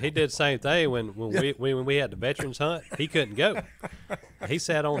 Well, he did the same thing when we had the veterans hunt. He couldn't go. He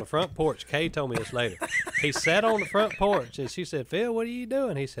sat on the front porch. Kay told me this later. He sat on the front porch, and she said, "Phil, what are you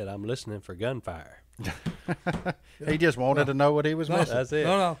doing?" He said, "I'm listening for gunfire." He just wanted to know what he was missing. That's it.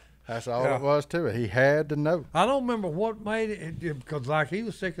 No. That's all it was to it. He had to know. I don't remember what made it, because like he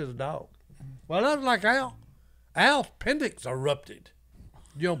was sick as a dog. Well, that was like Al. Al's appendix erupted.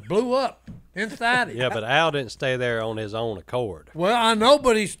 Blew up inside him. Yeah, but Al didn't stay there on his own accord. Well, I know,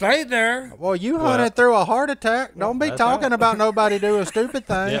 but he stayed there. Well, you hunted through a heart attack. Don't be That's talking right. about nobody doing stupid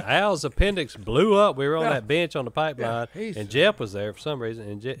things. Yeah, Al's appendix blew up. We were on that bench on the pipeline, he's- and Jeff was there for some reason.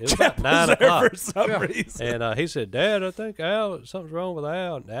 And it was about 9 o'clock. For some reason. And he said, "Dad, I think something's wrong with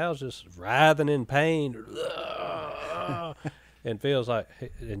Al." And Al's just writhing in pain. And Phil's like,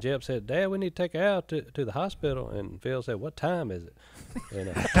 and Jeff said, "Dad, we need to take Al to the hospital." And Phil said, "What time is it?" And,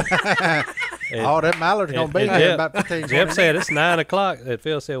 That mallard's going to be and there in Jeff, about 15 Jeff said, "It's 9 o'clock." And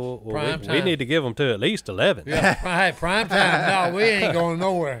Phil said, "Well, Prime we time. need to give them to at least 11. Yeah, hey, prime time. No, we ain't going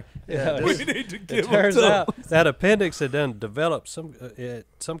nowhere. Yeah, We need to it give turns him out that appendix had done developed some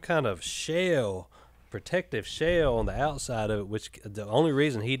kind of shell, protective shell on the outside of it, which the only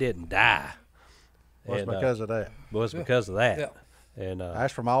reason he didn't die was because of that. was because of that. Yeah. And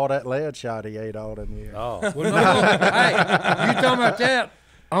That's from all that lead shot he ate all them years. oh, Well, no, hey, you talking about that?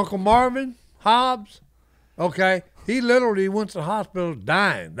 Uncle Marvin Hobbs, okay, he literally went to the hospital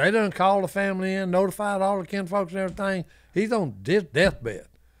dying. They done called the family in, notified all the kinfolks and everything. He's on his deathbed.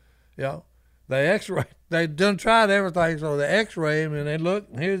 They X-ray. They done tried everything, so they X-ray him, and they look,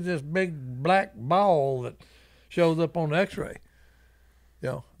 and here's this big black ball that shows up on the X-ray.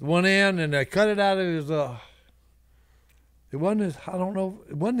 Went in and they cut it out of his. It wasn't his. I don't know.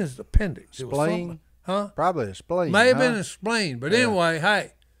 It wasn't his appendix. It was Spleen? something. Huh? Probably a spleen. May have huh? been a spleen, but anyway,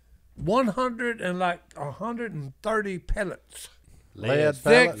 hey, 130 pellets. Lead Six,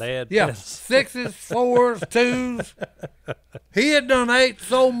 pellet? lead yeah, pellets. 6s, 4s, 2s. He had done ate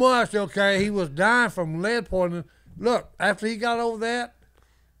so much. Okay, he was dying from lead poisoning. Look, after he got over that,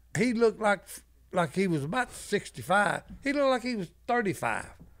 he looked like he was about 65. He looked like he was 35.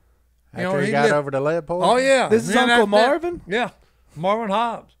 After he got over the lead poison? Oh yeah, This is And then Uncle after that- Marvin? Yeah, Marvin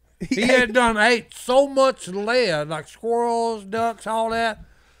Hobbs. He had done ate so much lead, like squirrels, ducks, all that,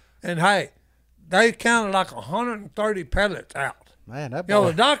 and hey, they counted like 130 pellets out. Man, that You know,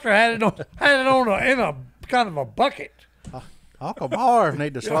 boy, the doctor had it on in a kind of a bucket. Uncle Marv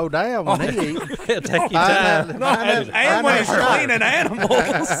need to slow down when he eat. take your time. And when he's cleaning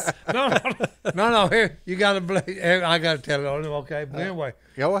animals. No. Here you got to believe. I got to tell it on him. Okay, but anyway,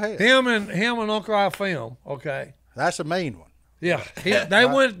 Go ahead. him and Uncle I film. Okay, That's a mean one. yeah, they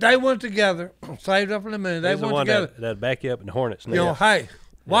went together. Saved up in a minute. They He's the went one together. that'd back you up in the hornet's nest. You know, hey,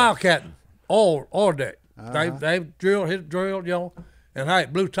 wildcatting all day. They've drilled, and hey,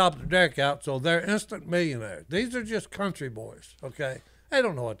 blew top of the deck out, so they're instant millionaires. These are just country boys, okay? They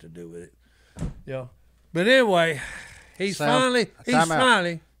don't know what to do with it. But anyway, he's finally. Time out.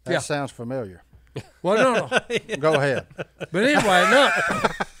 Yeah. That sounds familiar. Well, no. Go ahead. But anyway, look,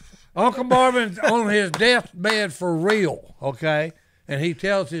 Uncle Marvin's on his deathbed for real, okay? And he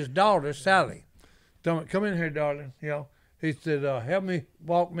tells his daughter, Sally, come in here, darling. He said, help me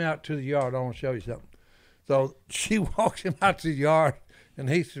walk me out to the yard. I want to show you something. So she walks him out to the yard, and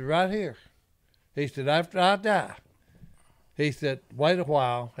he said, right here. He said, after I die, he said, wait a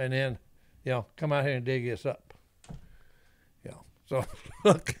while, and then, come out here and dig this up. So,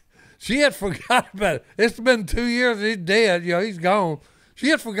 look, she had forgot about it. It's been 2 years, he's dead, he's gone. She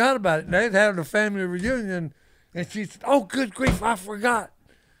had forgot about it. They'd had a family reunion, and she said, oh, good grief, I forgot.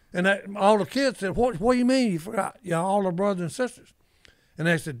 And all the kids said, what do you mean you forgot? All the brothers and sisters. And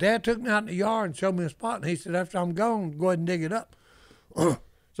they said, Dad took me out in the yard and showed me a spot. And he said, after I'm gone, go ahead and dig it up.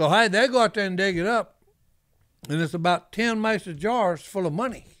 So, hey, they go out there and dig it up. And it's about 10 mason jars full of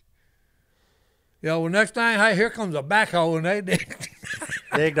money. Well, next thing, hey, here comes a backhoe, and they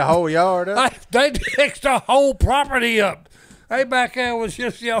dig the whole yard up. They dig the whole property up. Hey, back there was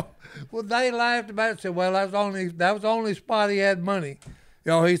just, well, they laughed about it and said, well, that was the only spot he had money.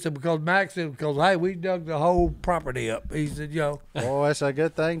 He said, because Max said, hey, we dug the whole property up. He said, Boy, it's a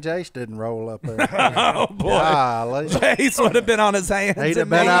good thing Jace didn't roll up there. Oh, boy. Golly. Jace would have been on his hands. He'd have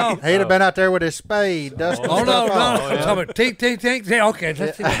been out there with his spade, dusting no. off. Tink. Okay,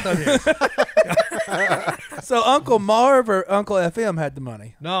 let's see what's on here. So Uncle Marv or Uncle FM had the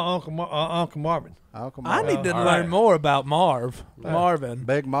money? No, Uncle Marvin. I need to learn more about Marvin.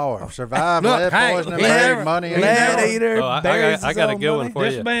 Big Marv. Survived Look, lead hey, poisoning, he made never- money. he in never- the Lead eater. I got a good one for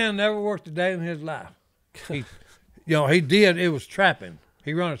This you. man never worked a day in his life. He did. It was trapping.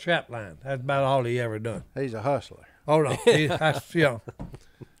 He run a trap line. That's about all he ever done. He's a hustler. Oh no,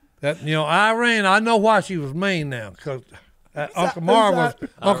 Irene. I know why she was mean now, because Uncle Marv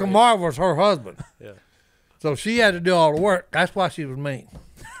was her husband. Yeah. So she had to do all the work. That's why she was mean.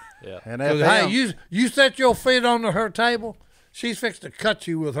 Yeah. And Because, hey, you set your feet on her table, she's fixed to cut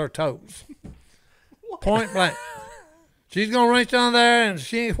you with her toes. Point blank. She's going to reach down there, and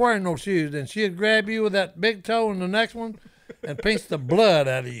she ain't wearing no shoes, and she'll grab you with that big toe and the next one and pinch the blood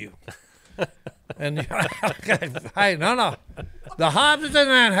out of you. And, hey, no. The Hobbses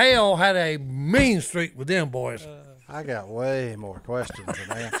and Hale had a mean streak with them boys. I got way more questions than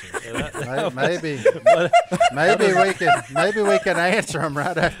answers. Maybe we can answer them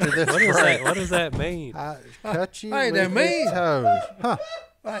right after this break. What does that mean? I cut you Hey, with they're mean. your toes. Huh.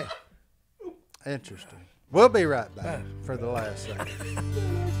 Hey, Interesting. We'll be right back for the last segment.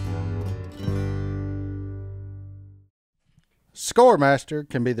 Scoremaster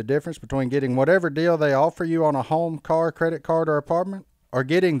can be the difference between getting whatever deal they offer you on a home, car, credit card, or apartment, or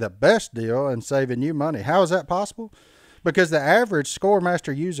getting the best deal and saving you money. How is that possible? Because the average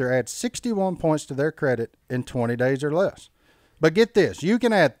Scoremaster user adds 61 points to their credit in 20 days or less. But get this, you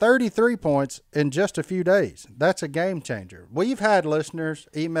can add 33 points in just a few days. That's a game changer. We've had listeners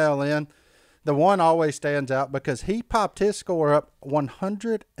email in. The one always stands out because he popped his score up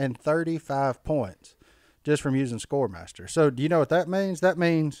 135 points just from using Scoremaster. So do you know what that means? That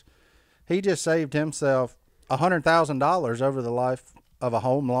means he just saved himself $100,000 over the life of a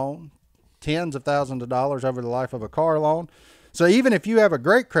home loan, tens of thousands of dollars over the life of a car loan. So even if you have a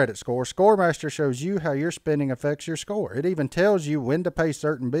great credit score, Scoremaster shows you how your spending affects your score. It even tells you when to pay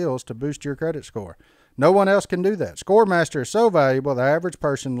certain bills to boost your credit score. No one else can do that. Scoremaster is so valuable, the average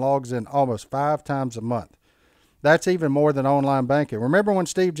person logs in almost 5 times a month. That's even more than online banking. Remember when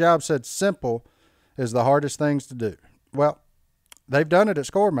Steve Jobs said simple is the hardest things to do? Well, they've done it at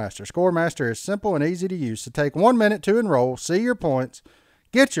Scoremaster. Scoremaster is simple and easy to use. So take 1 minute to enroll, see your points,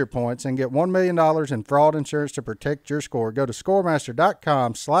 get your points, and get $1 million in fraud insurance to protect your score. Go to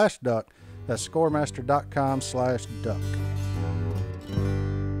scoremaster.com/duck. That's scoremaster.com/duck.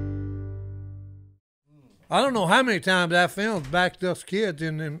 I don't know how many times that film's backed us kids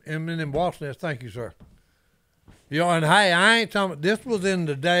in them watch this. Thank you, sir. And hey, I ain't talking. This was in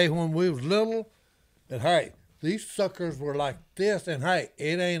the day when we was little, and hey, these suckers were like this, and hey,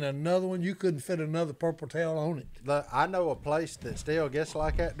 it ain't another one. You couldn't fit another purple tail on it. I know a place that still gets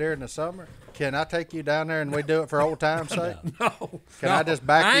like that during the summer. Can I take you down there and we do it for old time's sake? No. I just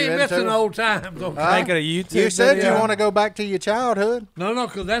back I you ain't into missing it? old times. Okay? Make it a YouTube You said video. you want to go back to your childhood. No,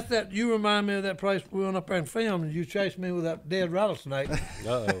 because that's that. You remind me of that place we went up there and filmed, and you chased me with that dead rattlesnake.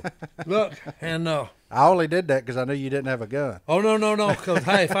 Uh-oh. Look, and I only did that because I knew you didn't have a gun. oh no, because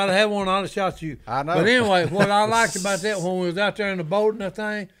hey, if I'd had one, I'd have shot you. I know. But anyway, what I liked about that when we was out there in the boat and that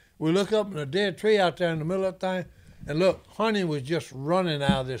thing, we look up in a dead tree out there in the middle of that thing, and look, honey was just running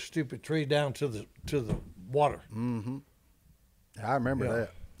out of this stupid tree down to the water. Mm-hmm. I remember Yeah.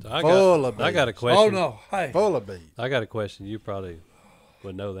 that. So I got a question. Oh no, hey, Full of bees. I got a question. You probably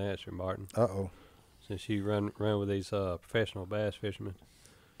would know the answer, Martin, Uh-oh. since you run with these professional bass fishermen.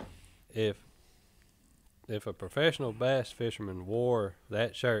 If a professional bass fisherman wore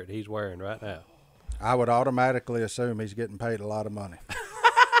that shirt he's wearing right now, I would automatically assume he's getting paid a lot of money.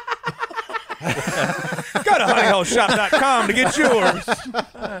 Go to honeyholeshop.com to get yours.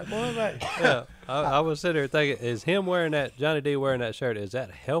 Yeah, I was sitting there thinking, is him wearing that, Johnny D wearing that shirt, is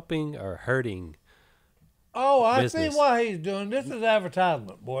that helping or hurting? Oh, I Business. see why he's doing this. Is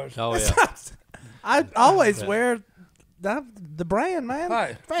advertisement, boys. Oh, yeah. I always wear the brand, man.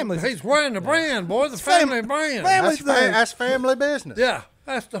 Hey, Family. he's wearing the brand, boy, the family brand. That's family business. Yeah,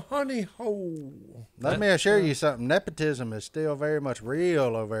 that's the honey hole. Let me assure you something. Nepotism is still very much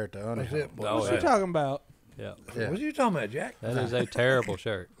real over there at the honey That's hole. it, boy. Oh, What yeah. you talking about? Yeah. Yeah. What are you talking about, Jack? That is a terrible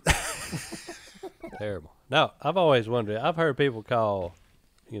shirt. Terrible. Now, I've always wondered, I've heard people call,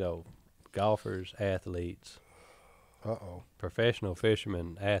 golfers athletes, Uh-oh. professional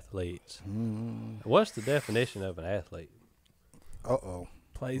fishermen athletes. What's the definition of an athlete? Uh-oh.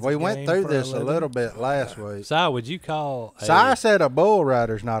 Plays We the went game through for this a living. little bit last week. Si, would you call Si said a bull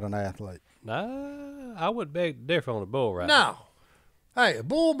rider's not an athlete. Nah, I would beg to differ on a bull rider. No. Hey, a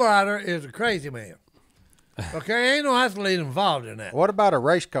bull rider is a crazy man. Okay, ain't no athlete involved in that. What about a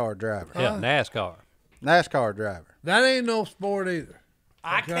race car driver? Yeah, NASCAR. NASCAR driver. That ain't no sport either.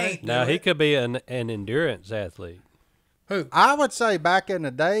 I can't. Now, he could be an endurance athlete. Who? I would say back in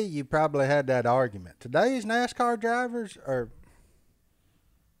the day, you probably had that argument. Today's NASCAR drivers are,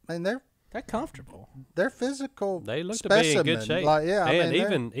 They're comfortable. they're physical They look to be in good specimen. shape. Like, yeah,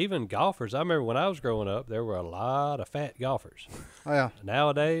 and even golfers. I remember when I was growing up, there were a lot of fat golfers. well,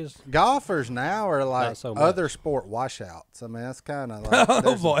 Nowadays, golfers now are like so much. other sport washouts. I mean, that's kind of like. Oh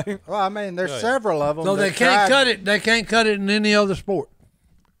there's- boy. Well, I mean, there's Go ahead. several of them. So that they can't tried- cut it. They can't cut it in any other sport.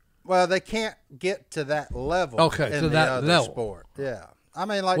 Well, they can't get to that level. Okay, in to the that other level. sport. Yeah, I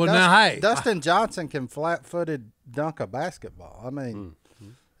mean, like Well, now, hey, Dustin Johnson can flat-footed dunk a basketball. I mean,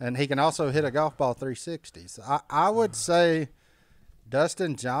 and he can also hit a golf ball 360. So I would say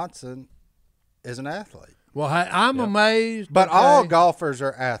Dustin Johnson is an athlete. Well, hey, I'm amazed. But okay? all golfers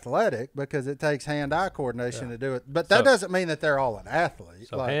are athletic because it takes hand-eye coordination to do it. But that So- doesn't mean that they're all an athlete.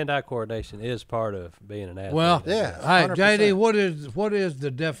 so Like, hand-eye coordination is part of being an athlete. Well, Yeah. Hey, 100%. JD, what is the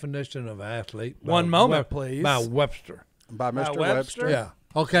definition of athlete? One moment, please. By Webster. by Mr. Webster? Webster. Yeah.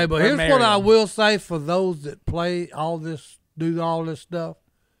 Okay, but Or here's what I Merriam. will say for those that play all this, do all this stuff,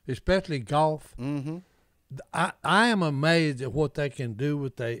 especially golf. Mm-hmm. I am amazed at what they can do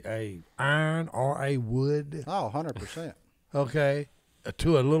with a iron or a wood. Oh, 100%. Okay,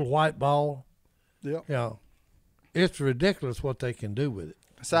 to a little white ball. Yep. You know, it's ridiculous what they can do with it.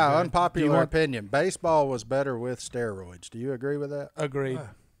 So, Do you unpopular want- opinion. Baseball was better with steroids. Do you agree with that? Agreed.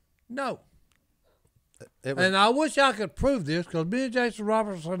 No. It was, And I wish I could prove this because me and Jason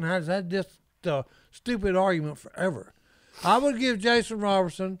Robertson has had this stupid argument forever. I would give Jason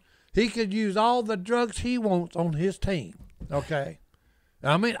Robertson, he could use all the drugs he wants on his team. Okay.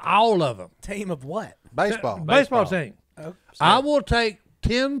 I mean, all of them. Team of what? baseball. Baseball Baseball. team. Oh, I will take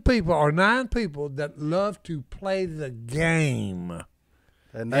 10 people or 9 people that love to play the game.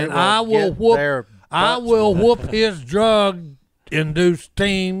 And And I will get whoop their I butts will whooped. whoop his drug induced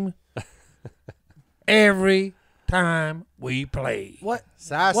team every time we play. What?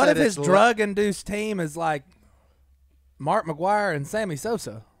 So I What said if his it's drug-induced team is like Mark McGuire and Sammy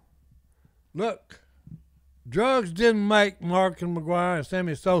Sosa? Look, drugs didn't make Mark and McGuire and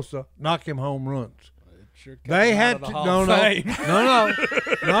Sammy Sosa knock him home runs. They had to no.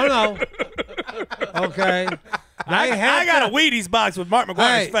 Okay, I got a Wheaties box with Mark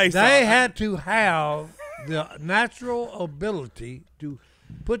McGuire's face on they it. had to have the natural ability to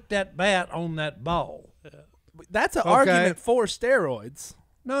put that bat on that ball. That's an Okay. argument for steroids.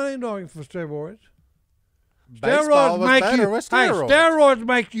 No, they ain't arguing for steroids. Baseball was make better you, with hey, steroids. steroids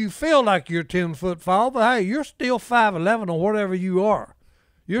make you feel like you're 10-foot tall, but hey, you're still 5'11" or whatever you are.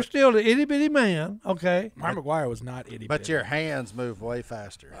 You're still the itty bitty man, okay? Mark McGuire was not itty But bitty. your hands move way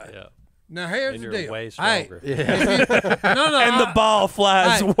faster. Yeah. Now here's And the you're deal. way Hey, stronger. no, and the ball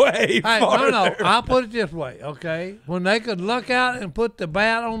flies way Hey, farther. no, I'll put it this way, okay? When they could look out and put the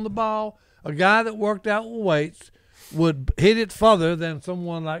bat on the ball, a guy that worked out with weights would hit it further than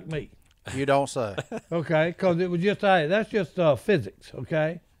someone like me, You don't say. okay? Because it was just, hey, that's just physics,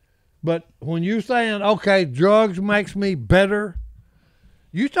 okay? But when you're saying, okay, drugs makes me better,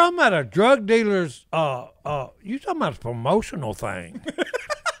 you talking about a drug dealer's, you talking about a promotional thing.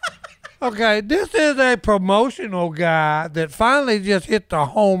 Okay, this is a promotional guy that finally just hit the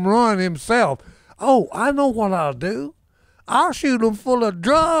home run himself. Oh, I know what I'll do. I'll shoot him full of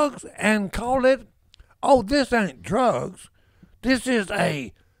drugs and call it, oh, this ain't drugs. This is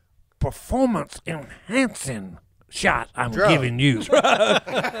a performance enhancing shot I'm Drug. giving you.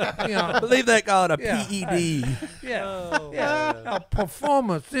 I believe they call it a Yeah. PED. A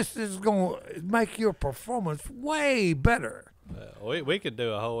performance. This is going to make your performance way better. We could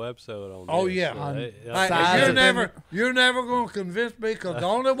do a whole episode on Oh this. yeah, Hey, size you're of never going to convince me because the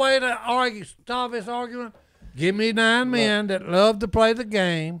only way to stop this argument, give me 9 men that love to play the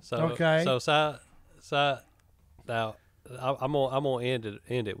game. Okay. So now I'm gonna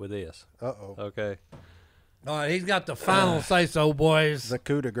end it with this. Uh-oh. Okay. All right, he's got the final say so, boys. The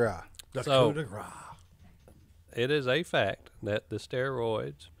coup de grace. The So- coup de grace. It is a fact that the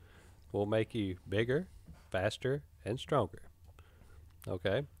steroids will make you bigger, faster, and stronger.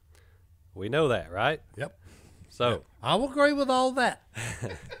 Okay? We know that, right? Yep. So, I will agree with all that.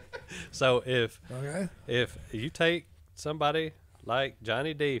 so if Okay. if you take somebody like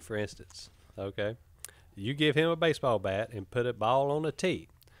Johnny D, for instance, okay, you give him a baseball bat and put a ball on a tee,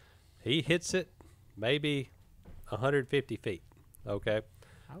 he hits it maybe 150 feet. Okay,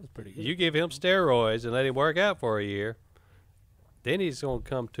 That was pretty good. you give him steroids and let him work out for a year, then he's going to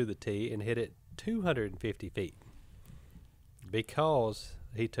come to the tee and hit it 250 feet because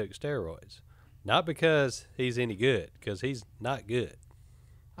he took steroids, not because he's any good, because he's not good.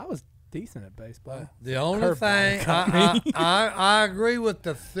 I was decent at baseball. The only Curveball thing got me. I agree with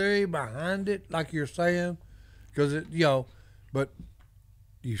the theory behind it, like you're saying, because but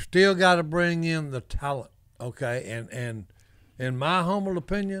you still got to bring in the talent, okay? And in my humble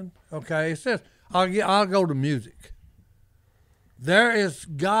opinion, okay, it says I'll go to music. There is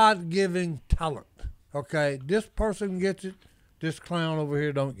God-giving talent, okay? This person gets it. This clown over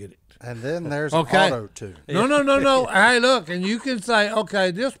here don't get it. And then there's Okay. auto-tune. No. Hey, look, and you can say,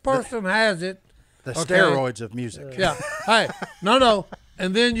 okay, this person has it. The Okay. steroids of music. Yeah. Hey, no.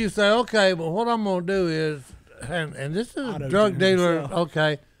 And then you say, okay, but what I'm gonna do is, and this is a Auto-tune drug dealer. himself.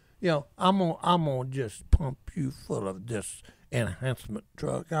 Okay, I'm gonna just pump you full of this enhancement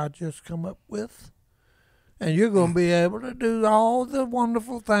drug I just come up with, and you're gonna be able to do all the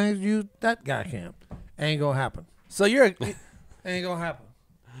wonderful things that guy can. Ain't gonna happen. So you're. Ain't gonna happen.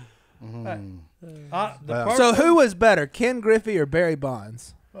 Well, So who was better, Ken Griffey or Barry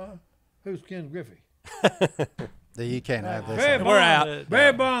Bonds? Who's Ken Griffey? You can't have this. Barry on. We're Bonds, out.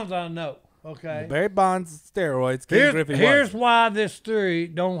 Barry Bonds, I know. Okay. Barry Bonds steroids. Ken Griffey Here's wasn't. why this theory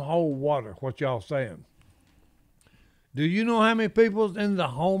don't hold water, what y'all saying. Do you know how many people's in the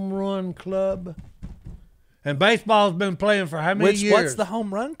home run club? And baseball's been playing for how many years? What's the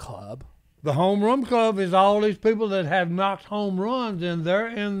home run club? The home run club is all these people that have knocked home runs, and they're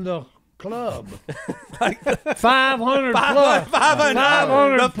in the club. 500 plus.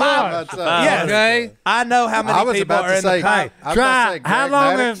 500 The plus. That's, Yes. Okay. I know how I many was people about are to in say. the club. I was about to Try. say Greg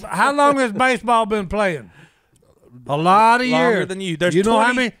Maddux. How long has baseball been playing? A lot of Longer years. than you. There's you know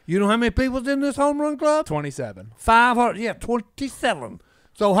how 20 many people's in this home run club? 27. 500. Yeah, 27.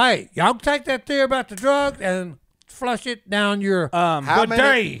 So hey, y'all take that theory about the drug and flush it down your How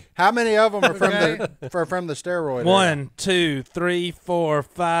bidet. many of them are from Okay. from the steroid? era? 1, 2, 3, 4,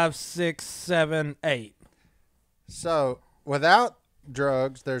 5, 6, 7, 8. So without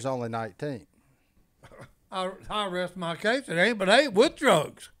drugs, there's only 19. I rest my case. It ain't but 8 with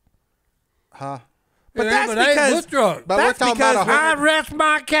drugs. Huh? But It that's ain't but 8 because- with drugs. But That's we're talking about because 100. I rest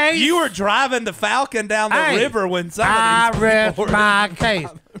my case. You were driving the Falcon down the Hey, river when some I of these rest people were- my case.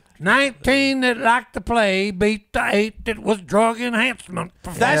 19 that liked to play beat the 8 that was drug enhancement.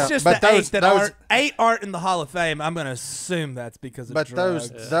 That's Yeah, just but the those- 8 that those- aren't 8 aren't in the Hall of Fame. I'm going to assume that's because of But drugs.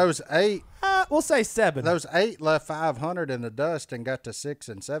 those eight We'll say 7. those 8 left 500 in the dust and got to 6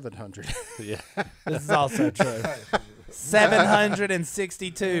 and 700. Yeah. This is also true.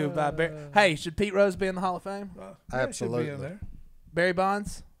 762 by Barry. Hey, should Pete Rose be in the Hall of Fame? Absolutely. Barry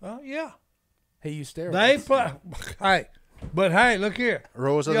Bonds? Yeah. He used steroids. They play. Hey, but hey, look here.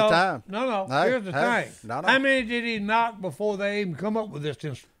 Rules of Yo, the time. No. Hey, Here's the hey, thing. no. How many did he knock before they even come up with this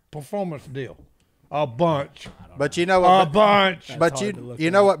performance deal? A bunch. But you know A what? bunch. But hard to look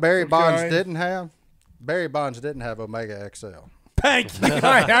you know up. what Barry Bonds Okay. didn't have? Barry Bonds didn't have Omega XL. Thank you.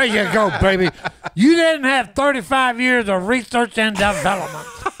 Hey, there you go, baby. You didn't have 35 years of research and development.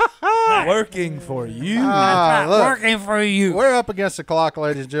 Working for you. Ah, That's look. working for you. We're up against the clock,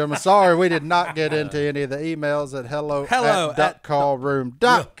 ladies and gentlemen. Sorry, we did not get into any of the emails at Hello at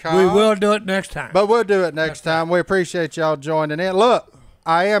duckcallroom.com. We will do it next time. But we'll do it next time. We appreciate y'all joining in. Look,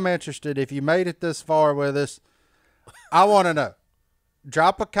 I am interested. If you made it this far with us, I want to know.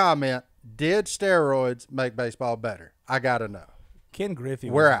 Drop a comment. Did steroids make baseball better? I got to know. Ken Griffey.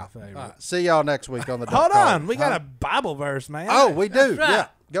 We're was my out. favorite. All right, see y'all next week on the Duck Hold Call. on. We got a Bible verse, man. Oh, we do. right. Yeah.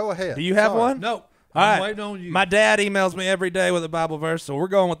 Go ahead. Do you have Sorry. one? No. All I'm right. waiting on you. My dad emails me every day with a Bible verse, so we're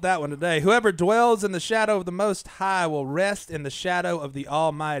going with that one today. Whoever dwells in the shadow of the Most High will rest in the shadow of the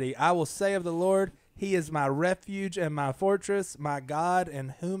Almighty. I will say of the Lord, He is my refuge and my fortress, my God in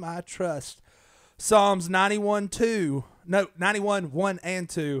whom I trust. Psalms 91, 1 and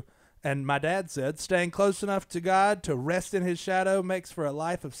 2. And my dad said, staying close enough to God to rest in His shadow makes for a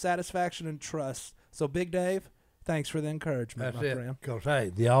life of satisfaction and trust. So, Big Dave, thanks for the encouragement, That's my it. friend. Because,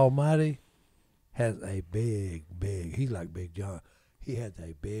 hey, the Almighty has a big, he's like Big John. He has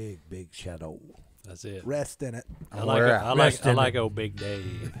a big shadow. That's it. Rest in it. I like We're out. old Big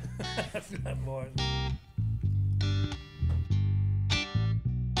Dave. That's good, boys.